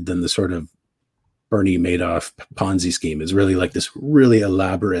complicated than the sort of Bernie Madoff Ponzi scheme is really like this really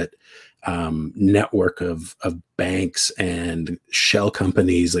elaborate network of banks and shell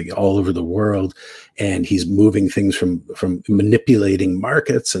companies like all over the world, and he's moving things from manipulating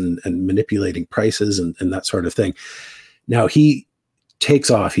markets and manipulating prices and that sort of thing. Now he takes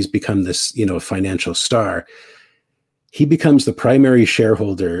off. He's become this financial star. He becomes the primary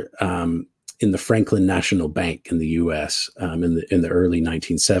shareholder in the Franklin National Bank in the U.S. In the early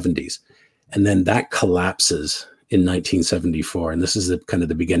 1970s, and then that collapses in 1974, and this is kind of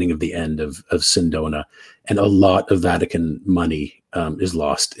the beginning of the end of Sindona, and a lot of Vatican money is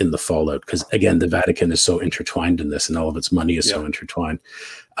lost in the fallout because, again, the Vatican is so intertwined in this, and all of its money is so intertwined.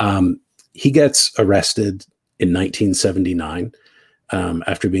 He gets arrested in 1979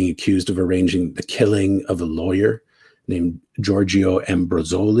 after being accused of arranging the killing of a lawyer named Giorgio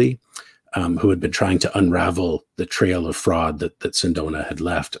Ambrosoli, who had been trying to unravel the trail of fraud that Sindona had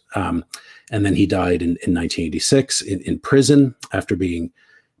left. And then he died in 1986 in prison after being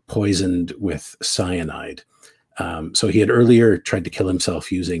poisoned with cyanide. So he had earlier tried to kill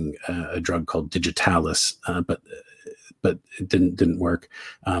himself using a drug called Digitalis, but it didn't work.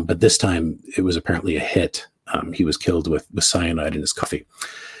 But this time it was apparently a hit. He was killed with cyanide in his coffee.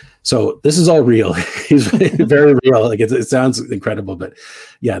 So this is all real. He's very real. Like it sounds incredible, but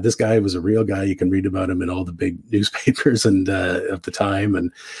yeah, this guy was a real guy. You can read about him in all the big newspapers and of the time.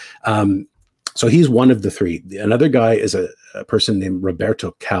 And so he's one of the three. Another guy is a person named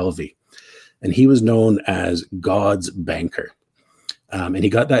Roberto Calvi, and he was known as God's banker. And he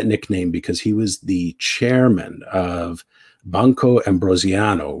got that nickname because he was the chairman of Banco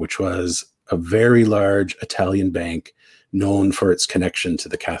Ambrosiano, which was a very large Italian bank known for its connection to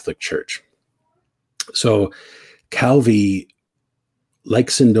the Catholic Church. So Calvi, like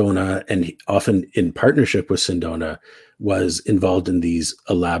Sindona, and often in partnership with Sindona, was involved in these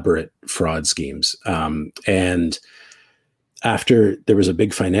elaborate fraud schemes. And after there was a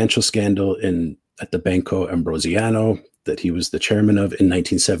big financial scandal at the Banco Ambrosiano that he was the chairman of in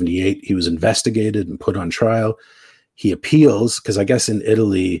 1978, he was investigated and put on trial. He appeals, because I guess in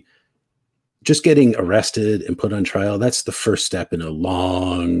Italy, just getting arrested and put on trial, that's the first step in a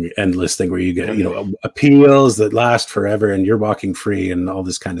long, endless thing where you get, appeals that last forever and you're walking free and all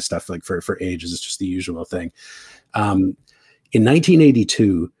this kind of stuff, like for ages. It's just the usual thing. In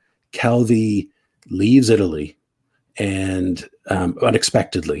 1982, Calvi leaves Italy and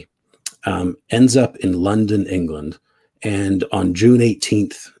unexpectedly ends up in London, England. And on June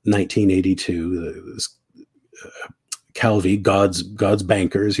 18th, 1982, Calvi, God's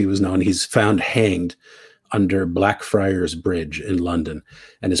banker, as he was known, he's found hanged under Blackfriars Bridge in London,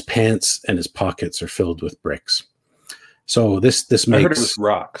 and his pants and his pockets are filled with bricks. So this makes. I heard it was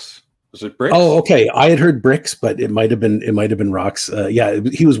rocks. Was it bricks? Oh, okay. I had heard bricks, but it might have been rocks.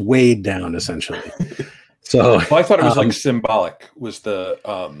 He was weighed down essentially. So well, I thought it was like symbolic. Was the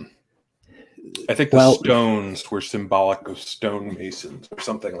I think the stones were symbolic of stonemasons or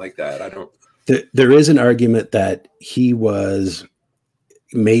something like that. I don't. There is an argument that he was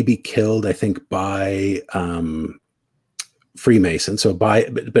maybe killed, I think, by Freemasons. So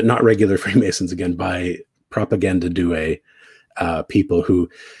but not regular Freemasons, again, by Propaganda Due people who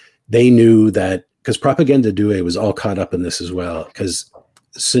they knew that, because Propaganda Due was all caught up in this as well, because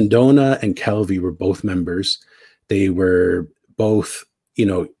Sindona and Calvi were both members. They were both,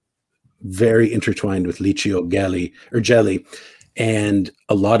 very intertwined with Licio Gelli. And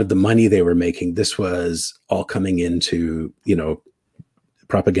a lot of the money they were making, this was all coming into,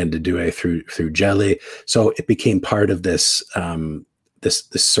 Propaganda Due through Gelli. So it became part of this this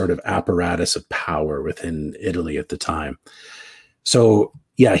sort of apparatus of power within Italy at the time. So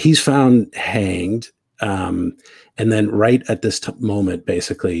yeah, he's found hanged, and then right at this moment,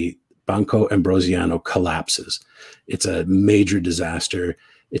 basically, Banco Ambrosiano collapses. It's a major disaster.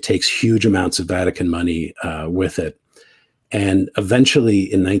 It takes huge amounts of Vatican money with it. And eventually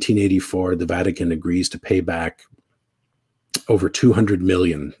in 1984, the Vatican agrees to pay back over $200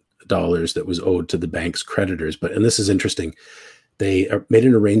 million that was owed to the bank's creditors. And this is interesting, they made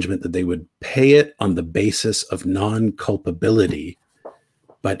an arrangement that they would pay it on the basis of non-culpability,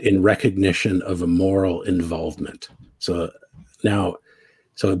 but in recognition of a moral involvement. So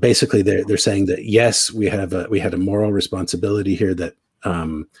basically they're saying that, yes, we had a moral responsibility here that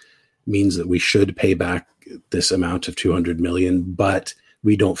means that we should pay back this amount of 200 million, but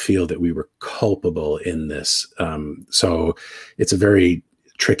we don't feel that we were culpable in this. So it's a very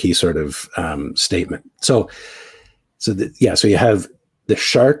tricky sort of statement. So you have the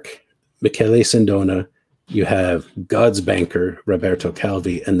shark, Michele Sindona, you have God's banker, Roberto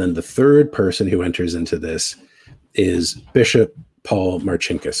Calvi, and then the third person who enters into this is Bishop Paul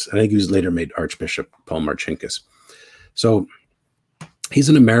Marcinkus. I think he was later made Archbishop Paul Marcinkus. So he's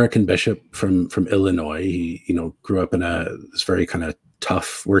an American bishop from Illinois. He, grew up in this very kind of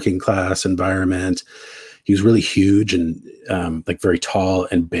tough working class environment. He was really huge and very tall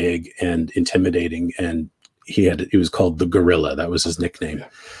and big and intimidating. And he was called the Gorilla. That was his nickname. Yeah.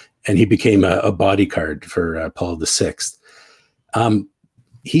 And he became a bodyguard for Paul VI.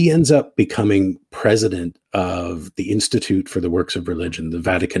 He ends up becoming president of the Institute for the Works of Religion, the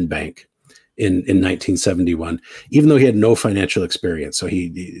Vatican Bank, in 1971, even though he had no financial experience. So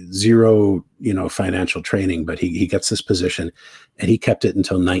he zero, financial training, but he gets this position and he kept it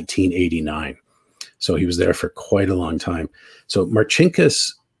until 1989. So he was there for quite a long time. So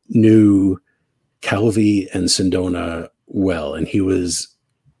Marcinkus knew Calvi and Sindona well, and he was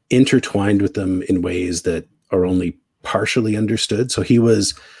intertwined with them in ways that are only partially understood. So he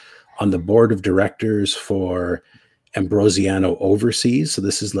was on the board of directors for Ambrosiano Overseas. So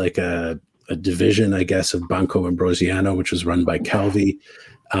this is like a division, I guess, of Banco Ambrosiano, which was run by Calvi,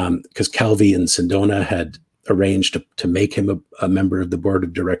 because Calvi and Sindona had arranged to make him a member of the board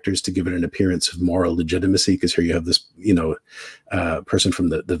of directors to give it an appearance of moral legitimacy, because here you have this, person from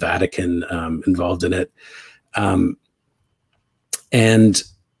the Vatican involved in it. And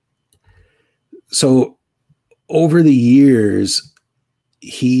so over the years,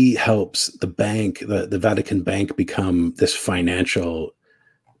 he helps the bank, the Vatican Bank, become this financial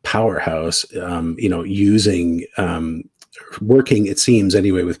powerhouse, using, working, it seems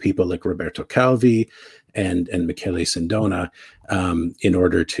anyway, with people like Roberto Calvi and Michele Sindona in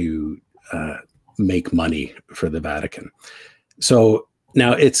order to make money for the Vatican. So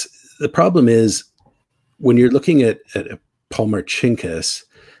now the problem is when you're looking at Paul Marcinkus,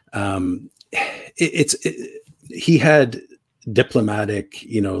 he had diplomatic,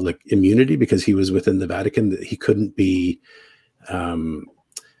 immunity because he was within the Vatican. He couldn't be,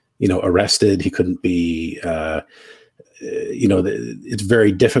 arrested. He couldn't be, it's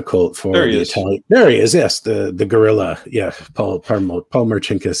very difficult for the Italian. There he is. Yes. The gorilla. Yeah. Paul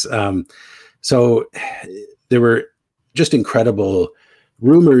Marcinkus. So there were just incredible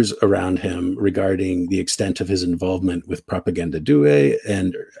rumors around him regarding the extent of his involvement with Propaganda Due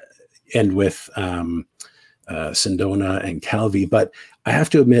and with Sindona and Calvi. But I have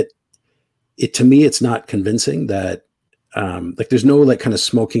to admit, to me, it's not convincing that there's no kind of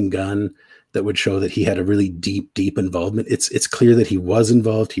smoking gun that would show that he had a really deep involvement. It's clear that he was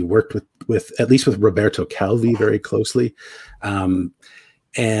involved. He worked with at least with Roberto Calvi very closely. And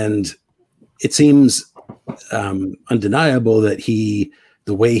it seems undeniable that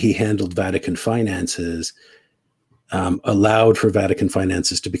the way he handled Vatican finances allowed for Vatican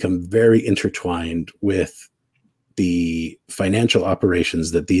finances to become very intertwined with the financial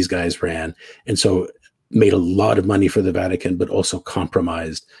operations that these guys ran. And so made a lot of money for the Vatican, but also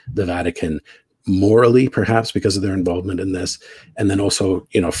compromised the Vatican morally, perhaps because of their involvement in this. And then also,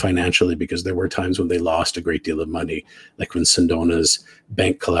 financially, because there were times when they lost a great deal of money, like when Sindona's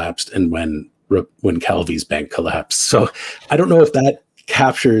bank collapsed and when Calvi's bank collapsed. So I don't know if that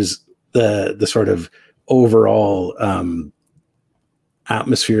captures the sort of overall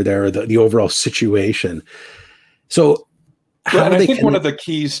atmosphere there, or the overall situation. So and I think one of the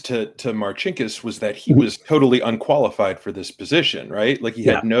keys to Marcinkus was that he was totally unqualified for this position, right? Like he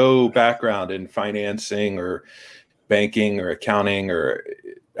had no background in financing or banking or accounting or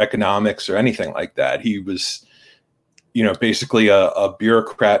economics or anything like that. He was, basically a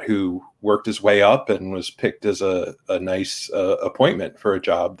bureaucrat who worked his way up and was picked as a nice appointment for a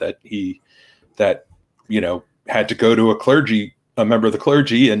job that had to go to a member of the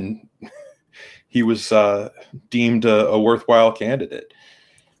clergy, and he was deemed a worthwhile candidate.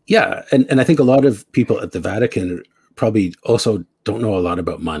 Yeah, and I think a lot of people at the Vatican probably also don't know a lot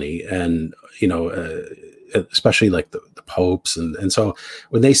about money, and especially like the popes, and so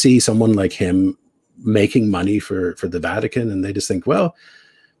when they see someone like him, making money for the Vatican, and they just think, well,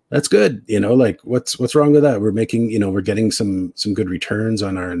 that's good. Like what's wrong with that? We're making, we're getting some good returns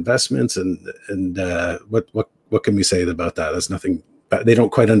on our investments, and what can we say about that? That's nothing. They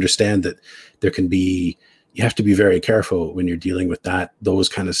don't quite understand that you have to be very careful when you're dealing with those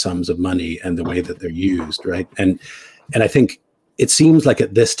kind of sums of money and the way that they're used, right? And I think it seems like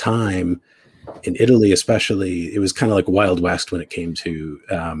at this time in Italy, especially, it was kind of like Wild West when it came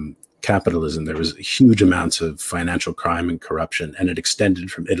to capitalism. There was huge amounts of financial crime and corruption, and it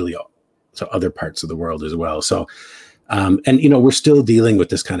extended from Italy to other parts of the world as well. So, and we're still dealing with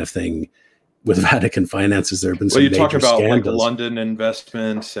this kind of thing with Vatican finances. There have been some major scandals. Well, you talk about like London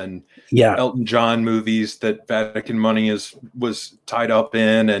investments and Elton John movies that Vatican money was tied up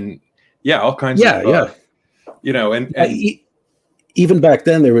in, and all kinds of and even back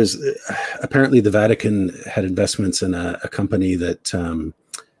then there was apparently the Vatican had investments in a company that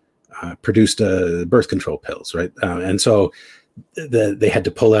produced birth control pills, right? And so they had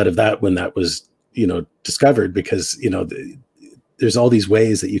to pull out of that when that was discovered, because there's all these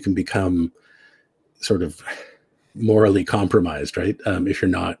ways that you can become sort of morally compromised, right? If you're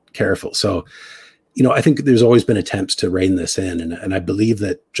not careful. So, I think there's always been attempts to rein this in. And I believe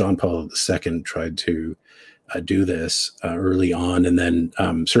that John Paul II tried to do this early on. And then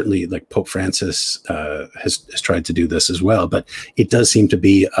certainly like Pope Francis has tried to do this as well. But it does seem to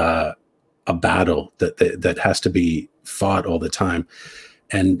be a battle that has to be fought all the time.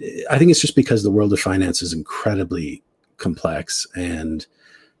 And I think it's just because the world of finance is incredibly complex, and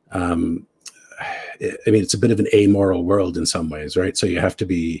it's a bit of an amoral world in some ways, right? So you have to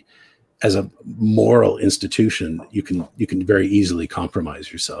be, as a moral institution, you can very easily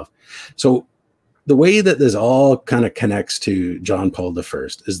compromise yourself. So the way that this all kind of connects to John Paul I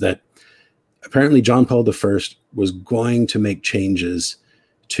is that apparently John Paul I was going to make changes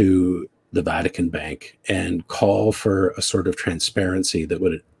to the Vatican Bank and call for a sort of transparency that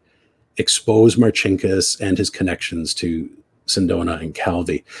would expose Marcinkus and his connections to Sindona and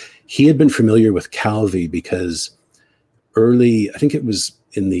Calvi. He had been familiar with Calvi because I think it was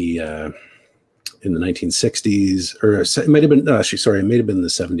in the 1960s, or it might have been, it may have been the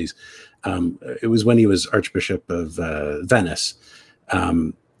 70s. It was when he was Archbishop of Venice,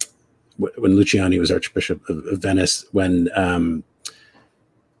 when Luciani was Archbishop of Venice, when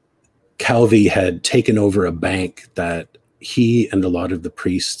Calvi had taken over a bank that he and a lot of the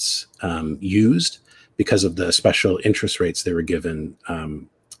priests used because of the special interest rates they were given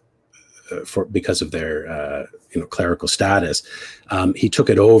because of their clerical status. He took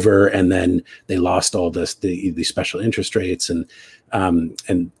it over, and then they lost all the special interest rates, and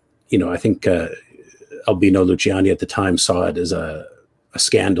I think Albino Luciani at the time saw it as a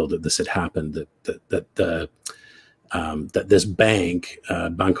scandal that this had happened, that this bank,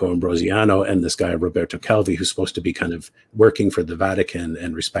 Banco Ambrosiano, and this guy Roberto Calvi, who's supposed to be kind of working for the Vatican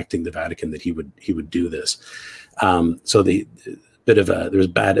and respecting the Vatican, that he would do this. So there was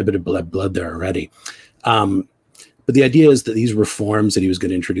a bit of blood there already. But the idea is that these reforms that he was going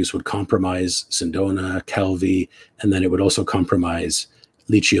to introduce would compromise Sindona, Calvi, and then it would also compromise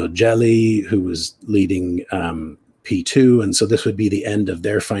Licio Gelli, who was leading P2. And so this would be the end of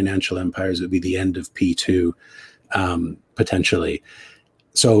their financial empires. It would be the end of P2, potentially.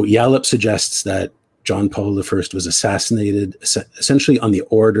 So Yallop suggests that John Paul I was assassinated essentially on the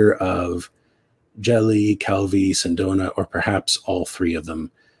order of Gelli, Calvi, Sindona, or perhaps all three of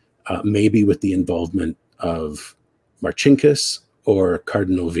them, maybe with the involvement of Marcinkus or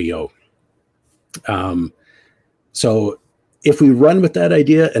Cardinal Vio. So if we run with that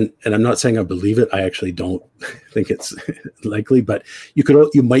idea, and I'm not saying I believe it, I actually don't think it's likely, but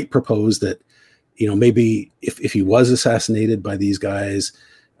you might propose that, maybe if he was assassinated by these guys,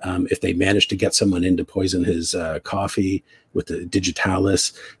 if they managed to get someone in to poison his coffee with the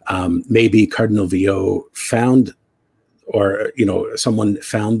digitalis, maybe Cardinal Vio found, or someone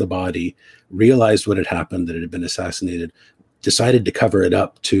found the body, realized what had happened, that it had been assassinated, decided to cover it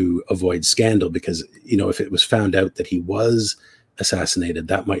up to avoid scandal, because if it was found out that he was assassinated,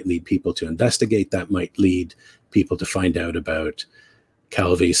 that might lead people to investigate, that might lead people to find out about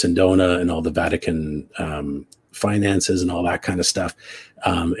Calvi, Sindona, and all the Vatican finances and all that kind of stuff,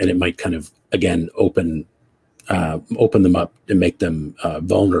 and it might kind of again open them up and make them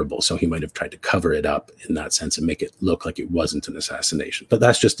vulnerable. So he might have tried to cover it up in that sense and make it look like it wasn't an assassination. But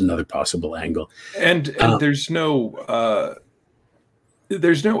that's just another possible angle. And there's no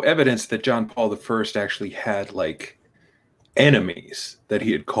evidence that John Paul I actually had like enemies that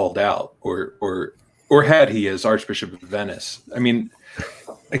he had called out, or had he as Archbishop of Venice. I mean,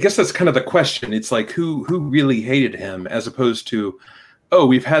 I guess that's kind of the question. It's like who really hated him, as opposed to, oh,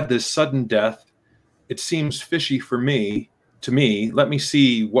 we've had this sudden death it seems fishy to me. Let me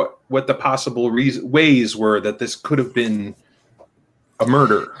see what the possible ways were that this could have been a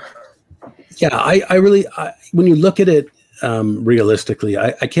murder. Yeah, I really, when you look at it realistically,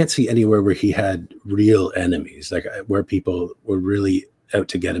 I can't see anywhere where he had real enemies, like where people were really out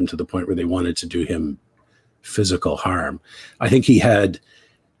to get him to the point where they wanted to do him physical harm. I think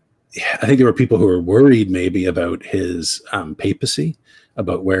there were people who were worried maybe about his papacy,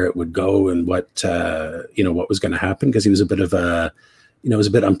 about where it would go and what was going to happen, because he was a bit of a, it was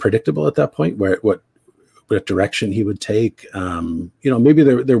a bit unpredictable at that point, what direction he would take. Maybe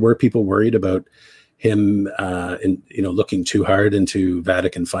there were people worried about him, looking too hard into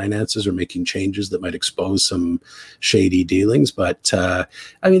Vatican finances or making changes that might expose some shady dealings. But I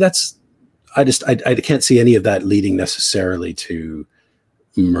can't see any of that leading necessarily to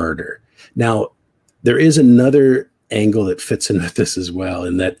murder. Now, there is another angle that fits in with this as well,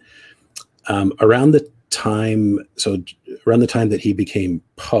 in that around the time that he became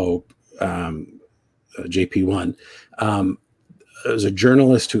Pope, JP1, there was a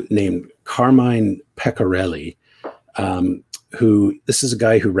journalist named Carmine Pecorelli, this is a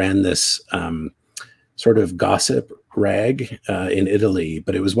guy who ran this sort of gossip rag in Italy,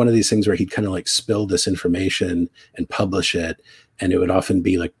 but it was one of these things where he'd kind of like spill this information and publish it, and it would often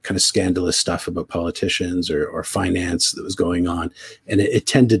be like kind of scandalous stuff about politicians or finance that was going on, and it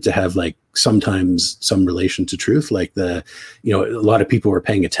tended to have like sometimes some relation to truth, like a lot of people were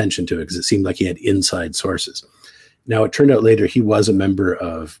paying attention to it because it seemed like he had inside sources. Now, it turned out later he was a member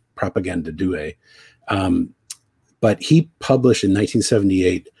of Propaganda Due, but he published in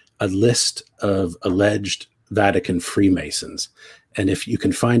 1978 a list of alleged Vatican Freemasons. And if you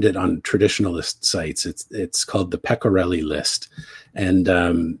can find it on traditionalist sites, it's called the Pecorelli list. And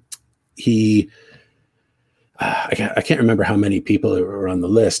I can't remember how many people were on the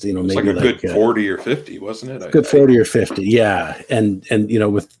list. Maybe it's like a good 40 or 50, wasn't it? Good 40 or 50, yeah. And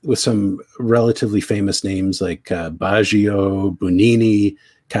with some relatively famous names like Baggio, Bonini,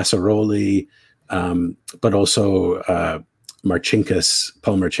 Casaroli, but also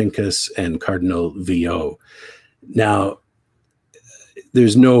Paul Marcinkus, and Cardinal Villot. Now,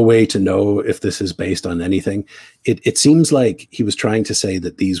 there's no way to know if this is based on anything. It seems like he was trying to say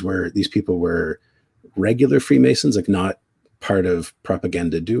that these people were regular Freemasons, like not part of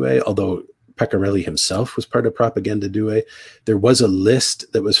Propaganda Due, although Pecorelli himself was part of Propaganda Due. There was a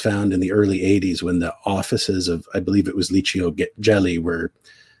list that was found in the early 80s when the offices of, I believe it was Licio Gelli, were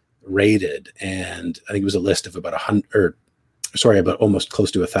raided, and I think it was a list of about almost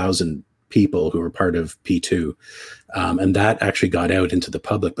close to 1,000 people who were part of P2, and that actually got out into the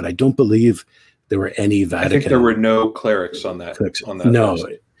public. But I don't believe there were any Vatican. I think there were no clerics on that. No, list.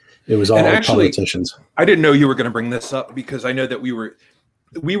 It was all politicians. I didn't know you were going to bring this up, because I know that we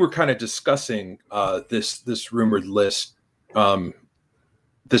were kind of discussing this rumored list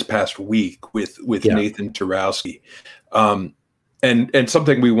this past week with Nathan Turowski. And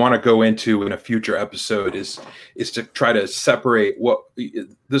something we want to go into in a future episode is to try to separate what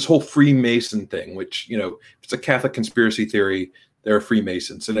this whole Freemason thing, which, if it's a Catholic conspiracy theory, there are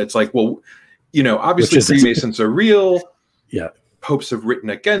Freemasons. And it's like, well, obviously Freemasons are real. Yeah. Popes have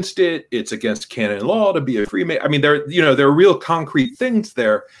written against it. It's against canon law to be a Freemason. I mean, there are real concrete things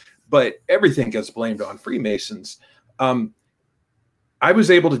there, but everything gets blamed on Freemasons. I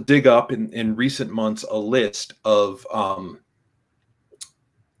was able to dig up in recent months a list of, or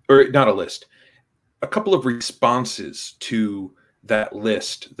not a list, a couple of responses to that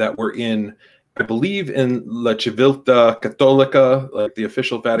list that were in, I believe, in La Civiltà Cattolica, like the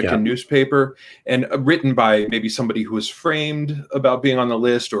official Vatican newspaper, and written by maybe somebody who was framed about being on the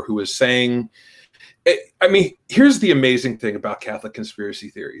list, or who was saying, I mean, here's the amazing thing about Catholic conspiracy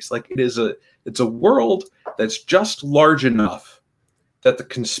theories. Like, it's a world that's just large enough that the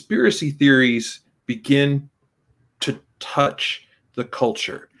conspiracy theories begin to touch the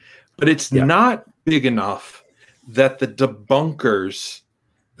culture, but it's not big enough that the debunkers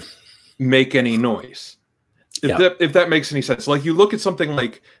make any noise. If that makes any sense. Like, you look at something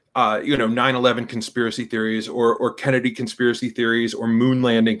like 9/11 conspiracy theories, or Kennedy conspiracy theories, or moon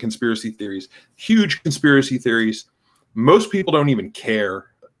landing conspiracy theories, huge conspiracy theories. Most people don't even care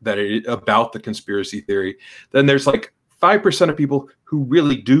about the conspiracy theory. Then there's like 5% of people who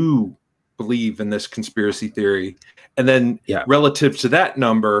really do believe in this conspiracy theory. And then relative to that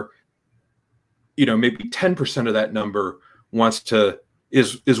number, maybe 10% of that number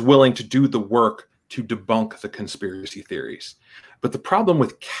is willing to do the work to debunk the conspiracy theories. But the problem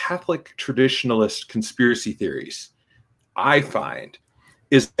with Catholic traditionalist conspiracy theories, I find,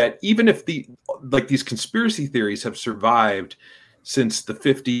 is that even if these conspiracy theories have survived since the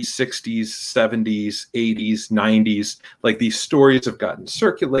 50s, 60s, 70s, 80s, 90s. Like, these stories have gotten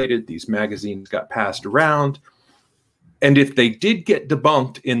circulated, these magazines got passed around. And if they did get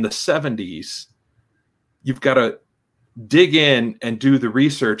debunked in the 70s, you've got to dig in and do the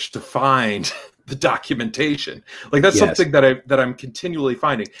research to find the documentation. Like, that's something that I'm continually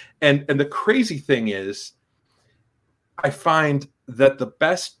finding. And the crazy thing is, I find that the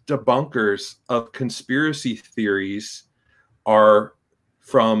best debunkers of conspiracy theories are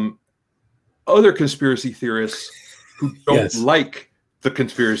from other conspiracy theorists who don't like the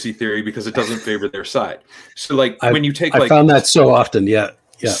conspiracy theory because it doesn't favor their side. So, like, when you take, I found that so often.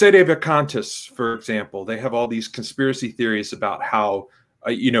 Sede Vacantis, for example, they have all these conspiracy theories about how,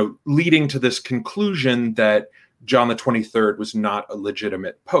 leading to this conclusion that John the 23rd was not a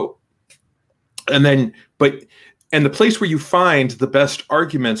legitimate pope. And the place where you find the best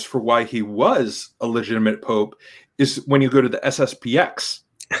arguments for why he was a legitimate pope is when you go to the SSPX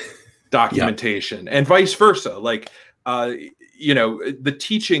documentation and vice versa. Like, the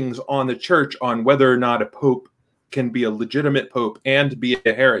teachings on the church on whether or not a pope can be a legitimate pope and be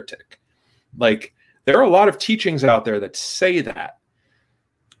a heretic. Like, there are a lot of teachings out there that say that.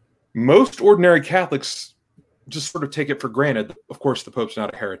 Most ordinary Catholics just sort of take it for granted. Of course, the pope's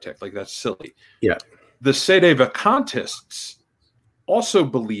not a heretic. Like, that's silly. Yeah. The Sede Vacantists also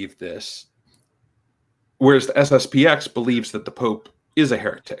believe this, whereas the SSPX believes that the pope is a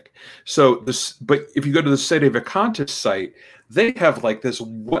heretic. But if you go to the Sede Vacantis site, they have like this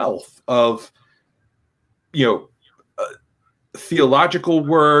wealth of, theological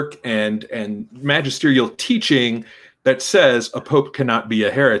work and magisterial teaching that says a pope cannot be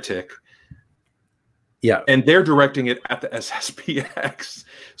a heretic. Yeah. And they're directing it at the SSPX.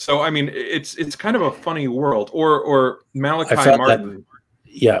 So, I mean, it's kind of a funny world. Or Malachi Martin.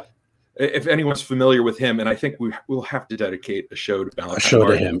 If anyone's familiar with him, and I think we'll have to dedicate a show to Malachi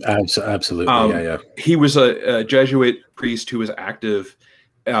Martin. To him. Absolutely. He was a Jesuit priest who was active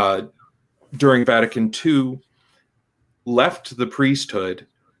during Vatican II, left the priesthood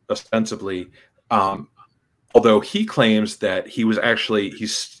ostensibly, although he claims that he was actually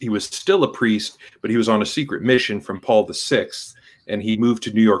he was still a priest, but he was on a secret mission from Paul VI, and he moved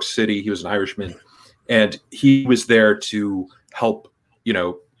to New York City. He was an Irishman, and he was there to help,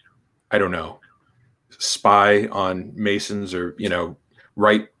 I don't know, spy on Masons or,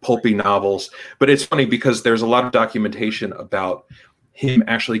 write pulpy novels. But it's funny because there's a lot of documentation about him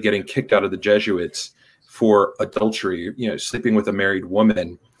actually getting kicked out of the Jesuits for adultery, sleeping with a married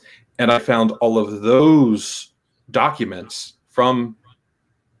woman. And I found all of those documents from,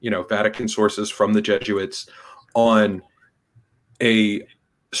 Vatican sources, from the Jesuits, on a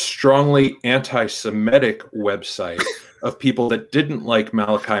strongly anti-Semitic website of people that didn't like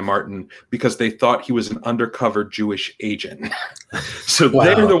Malachi Martin because they thought he was an undercover Jewish agent. So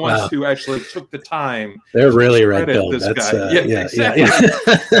they're the ones who actually took the time. They're really red pilled. This guy. Exactly.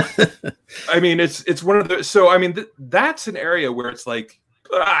 I mean, it's one of the. So I mean, that's an area where it's like,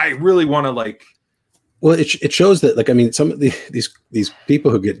 I really want to like. Well, it shows that, like, I mean, some of these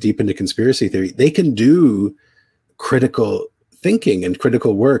people who get deep into conspiracy theory, they can do critical thinking and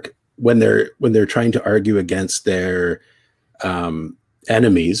critical work when they're trying to argue against their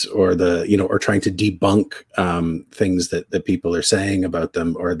enemies, or or trying to debunk things that people are saying about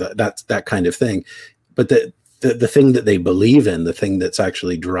them, or that kind of thing. But the thing that they believe in, the thing that's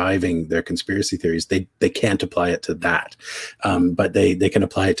actually driving their conspiracy theories, they can't apply it to that, but they can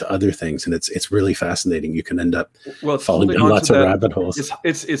apply it to other things, and it's really fascinating. You can end up falling down lots of rabbit holes.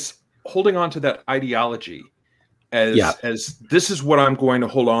 It's holding on to that ideology as this is what I'm going to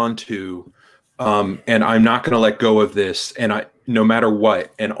hold on to, and I'm not going to let go of this, and no matter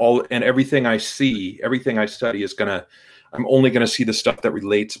what, and everything I see, everything I study I'm only going to see the stuff that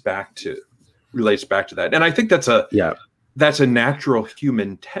relates back to that. And I think that's a natural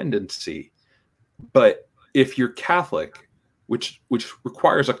human tendency. But if you're Catholic, which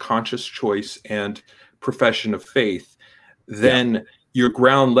requires a conscious choice and profession of faith, then your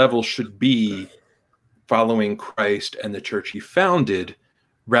ground level should be following Christ and the church he founded,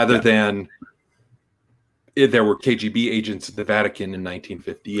 rather than there were KGB agents at the Vatican in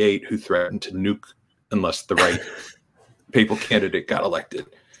 1958 who threatened to nuke unless the right papal candidate got elected.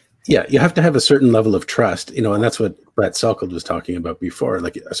 Yeah, you have to have a certain level of trust, and that's what Brett Salkeld was talking about before,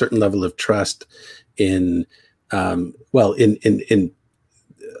 like a certain level of trust in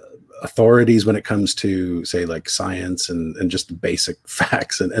authorities when it comes to, say, like science and just the basic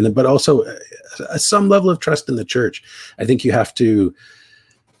facts, but also some level of trust in the church. I think you have to.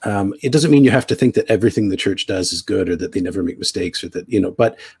 It doesn't mean you have to think that everything the church does is good, or that they never make mistakes, or that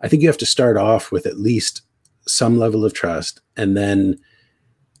but I think you have to start off with at least some level of trust, and then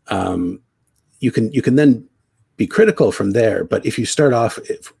you can then be critical from there. But if you start off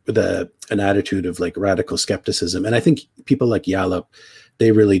with an attitude of like radical skepticism, and I think people like Yallop,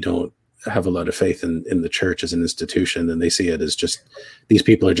 they really don't have a lot of faith in the church as an institution, and they see it as just, these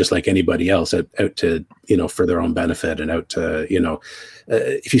people are just like anybody else, out to, for their own benefit, and out to,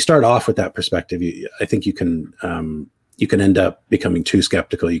 if you start off with that perspective, I think you can end up becoming too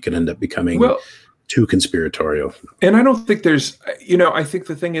skeptical. You can end up becoming too conspiratorial. And I don't think there's, I think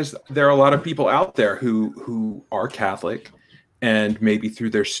the thing is, there are a lot of people out there who are Catholic, and maybe through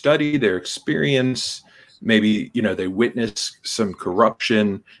their study, their experience, maybe, they witness some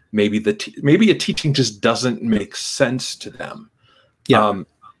corruption. Maybe maybe a teaching just doesn't make sense to them. Yeah.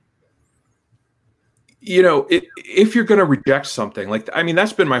 If you're going to reject something,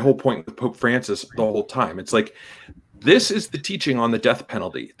 that's been my whole point with Pope Francis the whole time. It's like, this is the teaching on the death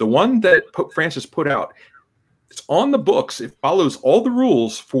penalty. The one that Pope Francis put out, it's on the books. It follows all the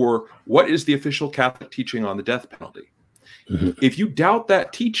rules for what is the official Catholic teaching on the death penalty. Mm-hmm. If you doubt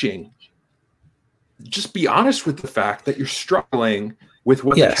that teaching, just be honest with the fact that you're struggling with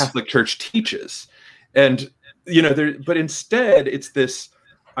what the Catholic Church teaches. And, but instead it's this,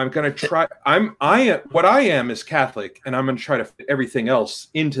 what I am is Catholic, and I'm going to try to fit everything else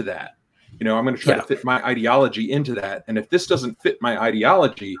into that. I'm going to try to fit my ideology into that. And if this doesn't fit my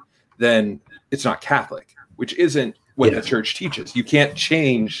ideology, then it's not Catholic, which isn't what the church teaches. You can't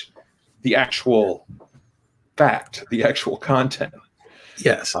change the actual fact, the actual content.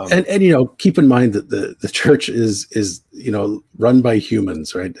 Yes. And keep in mind that the church is run by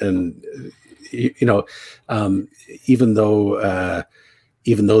humans, right? And, even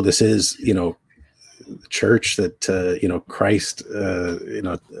though this is, the church that, Christ,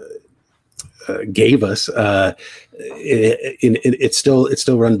 gave us, it's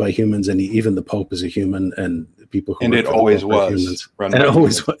still run by humans, and even the Pope is a human, and people who, and it always was run by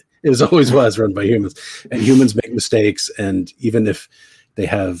humans. It always was run by humans, and humans make mistakes. And even if they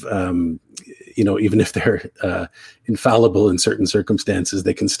have, even if they're infallible in certain circumstances,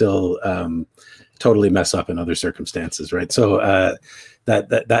 they can still totally mess up in other circumstances, right? So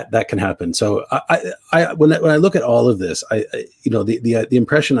that can happen. So when I look at all of this, the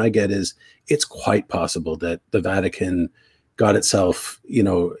impression I get is it's quite possible that the Vatican got itself,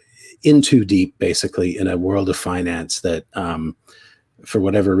 in too deep, basically, in a world of finance that, for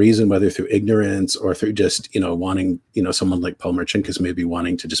whatever reason, whether through ignorance or through just, wanting, someone like Paul Marcinkus maybe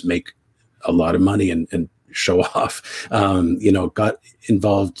wanting to just make a lot of money and show off, got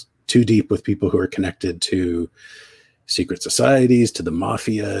involved too deep with people who are connected to secret societies, to the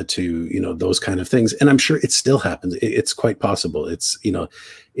mafia, to, those kind of things. And I'm sure it still happens. It's quite possible. It's,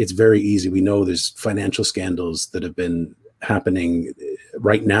 it's very easy. We know there's financial scandals that have been happening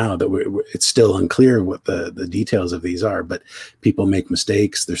right now that it's still unclear what the details of these are, but people make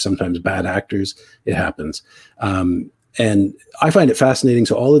mistakes. There's sometimes bad actors. It happens. And I find it fascinating.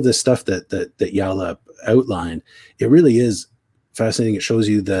 So all of this stuff that Yallop outlined, it really is fascinating. It shows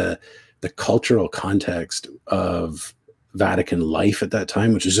you the cultural context of Vatican life at that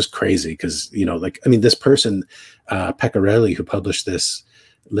time, which is just crazy. Because, this person, Pecorelli, who published this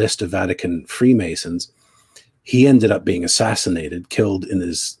list of Vatican Freemasons, he ended up being assassinated, killed in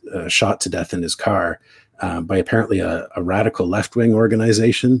his, shot to death in his car by apparently a radical left-wing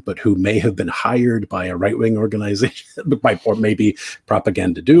organization, but who may have been hired by a right-wing organization, or maybe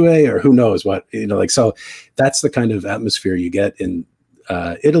Propaganda Due, or who knows what, so that's the kind of atmosphere you get in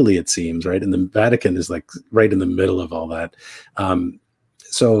Italy, it seems, right? And the Vatican is like right in the middle of all that.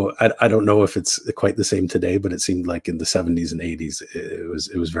 So I don't know if it's quite the same today, but it seemed like in the 70s and 80s, it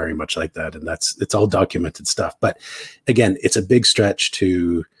was very much like that. And it's all documented stuff. But again, it's a big stretch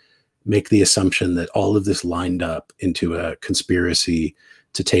to make the assumption that all of this lined up into a conspiracy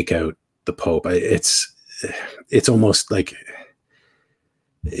to take out the Pope. It's almost like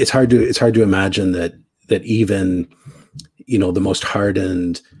it's hard to imagine that even, the most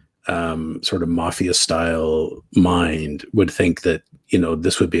hardened sort of mafia style mind would think that,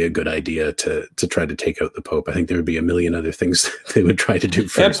 this would be a good idea to try to take out the Pope. I think there would be a million other things they would try to do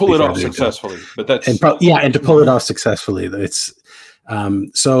first. And pull it off successfully. But that's and to pull it off successfully. It's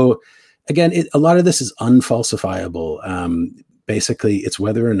so again, a lot of this is unfalsifiable. Basically, it's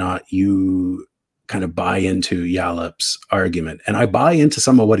whether or not you kind of buy into Yallop's argument. And I buy into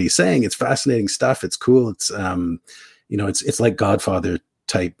some of what he's saying. It's fascinating stuff. It's cool. It's it's like Godfather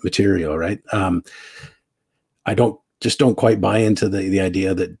type material, right? I don't quite buy into the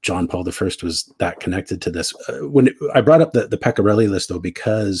idea that John Paul I was that connected to this. When I brought up the Pecorelli list, though,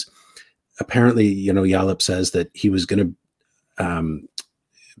 because apparently, Yallop says that he was going to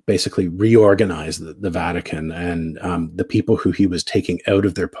basically reorganize the Vatican, and the people who he was taking out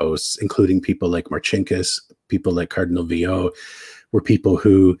of their posts, including people like Marcinkus, people like Cardinal Viot, were people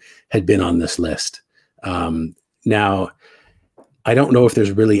who had been on this list. Now, I don't know if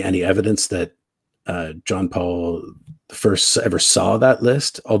there's really any evidence that John Paul I ever saw that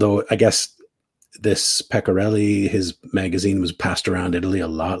list, although I guess this Pecorelli, his magazine, was passed around Italy a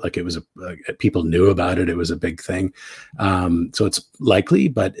lot. Like, it was people knew about it. It was a big thing. So it's likely,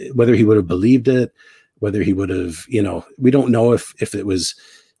 but whether he would have believed it, whether he would have, we don't know if it was,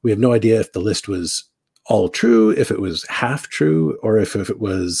 we have no idea if the list was all true, if it was half true, or if it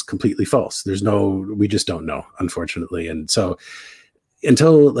was completely false. We just don't know, unfortunately. And so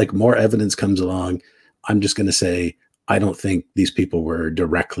until like more evidence comes along, I'm just going to say, I don't think these people were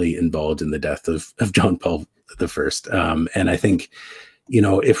directly involved in the death of John Paul I. And I think,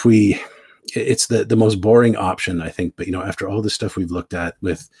 it's the most boring option, I think. But, after all the stuff we've looked at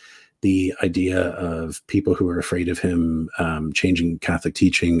with the idea of people who are afraid of him changing Catholic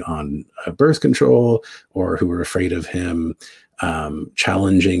teaching on birth control, or who are afraid of him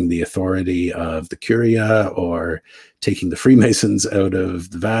challenging the authority of the Curia, or taking the Freemasons out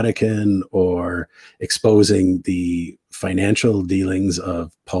of the Vatican, or exposing the financial dealings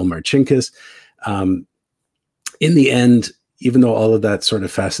of Paul Marcinkus. In the end, even though all of that sort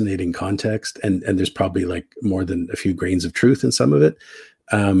of fascinating context, and there's probably like more than a few grains of truth in some of it,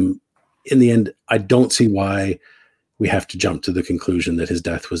 in the end, I don't see why we have to jump to the conclusion that his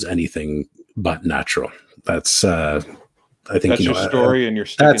death was anything but natural. That's I think that's your story, and you're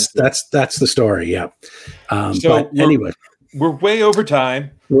sticking that's the story. Yeah. So anyway, we're way over time.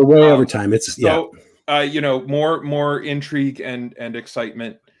 We're way over time. It's so more intrigue and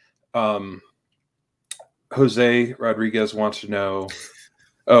excitement. Jose Rodriguez wants to know.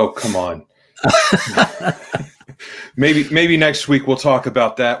 Oh, come on. Maybe next week we'll talk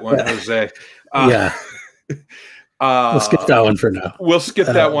about that one, Jose. Yeah. We'll skip that one for now. We'll skip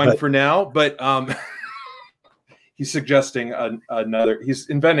that one for now, but he's suggesting another. He's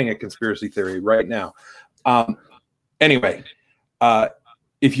inventing a conspiracy theory right now. Anyway,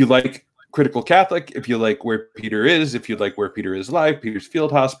 if you like Critical Catholic, if you like Where Peter Is, if you like Where Peter Is Live, Peter's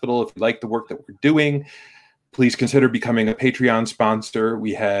Field Hospital, if you like the work that we're doing, please consider becoming a Patreon sponsor.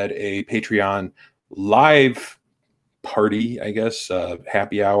 We had a Patreon live party, I guess,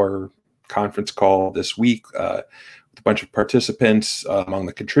 happy hour conference call this week with a bunch of participants among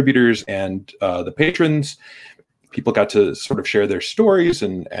the contributors and the patrons. People got to sort of share their stories,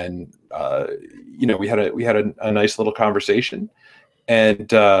 and we had a nice little conversation,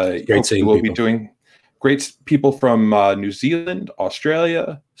 and we'll be doing great people from New Zealand,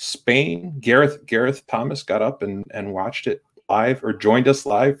 Australia, Spain. Gareth Thomas got up and watched it live, or joined us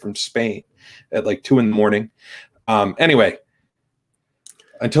live from Spain at like 2 a.m. Anyway,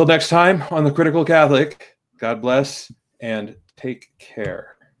 until next time on The Critical Catholic, God bless and take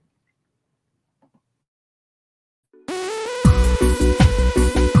care.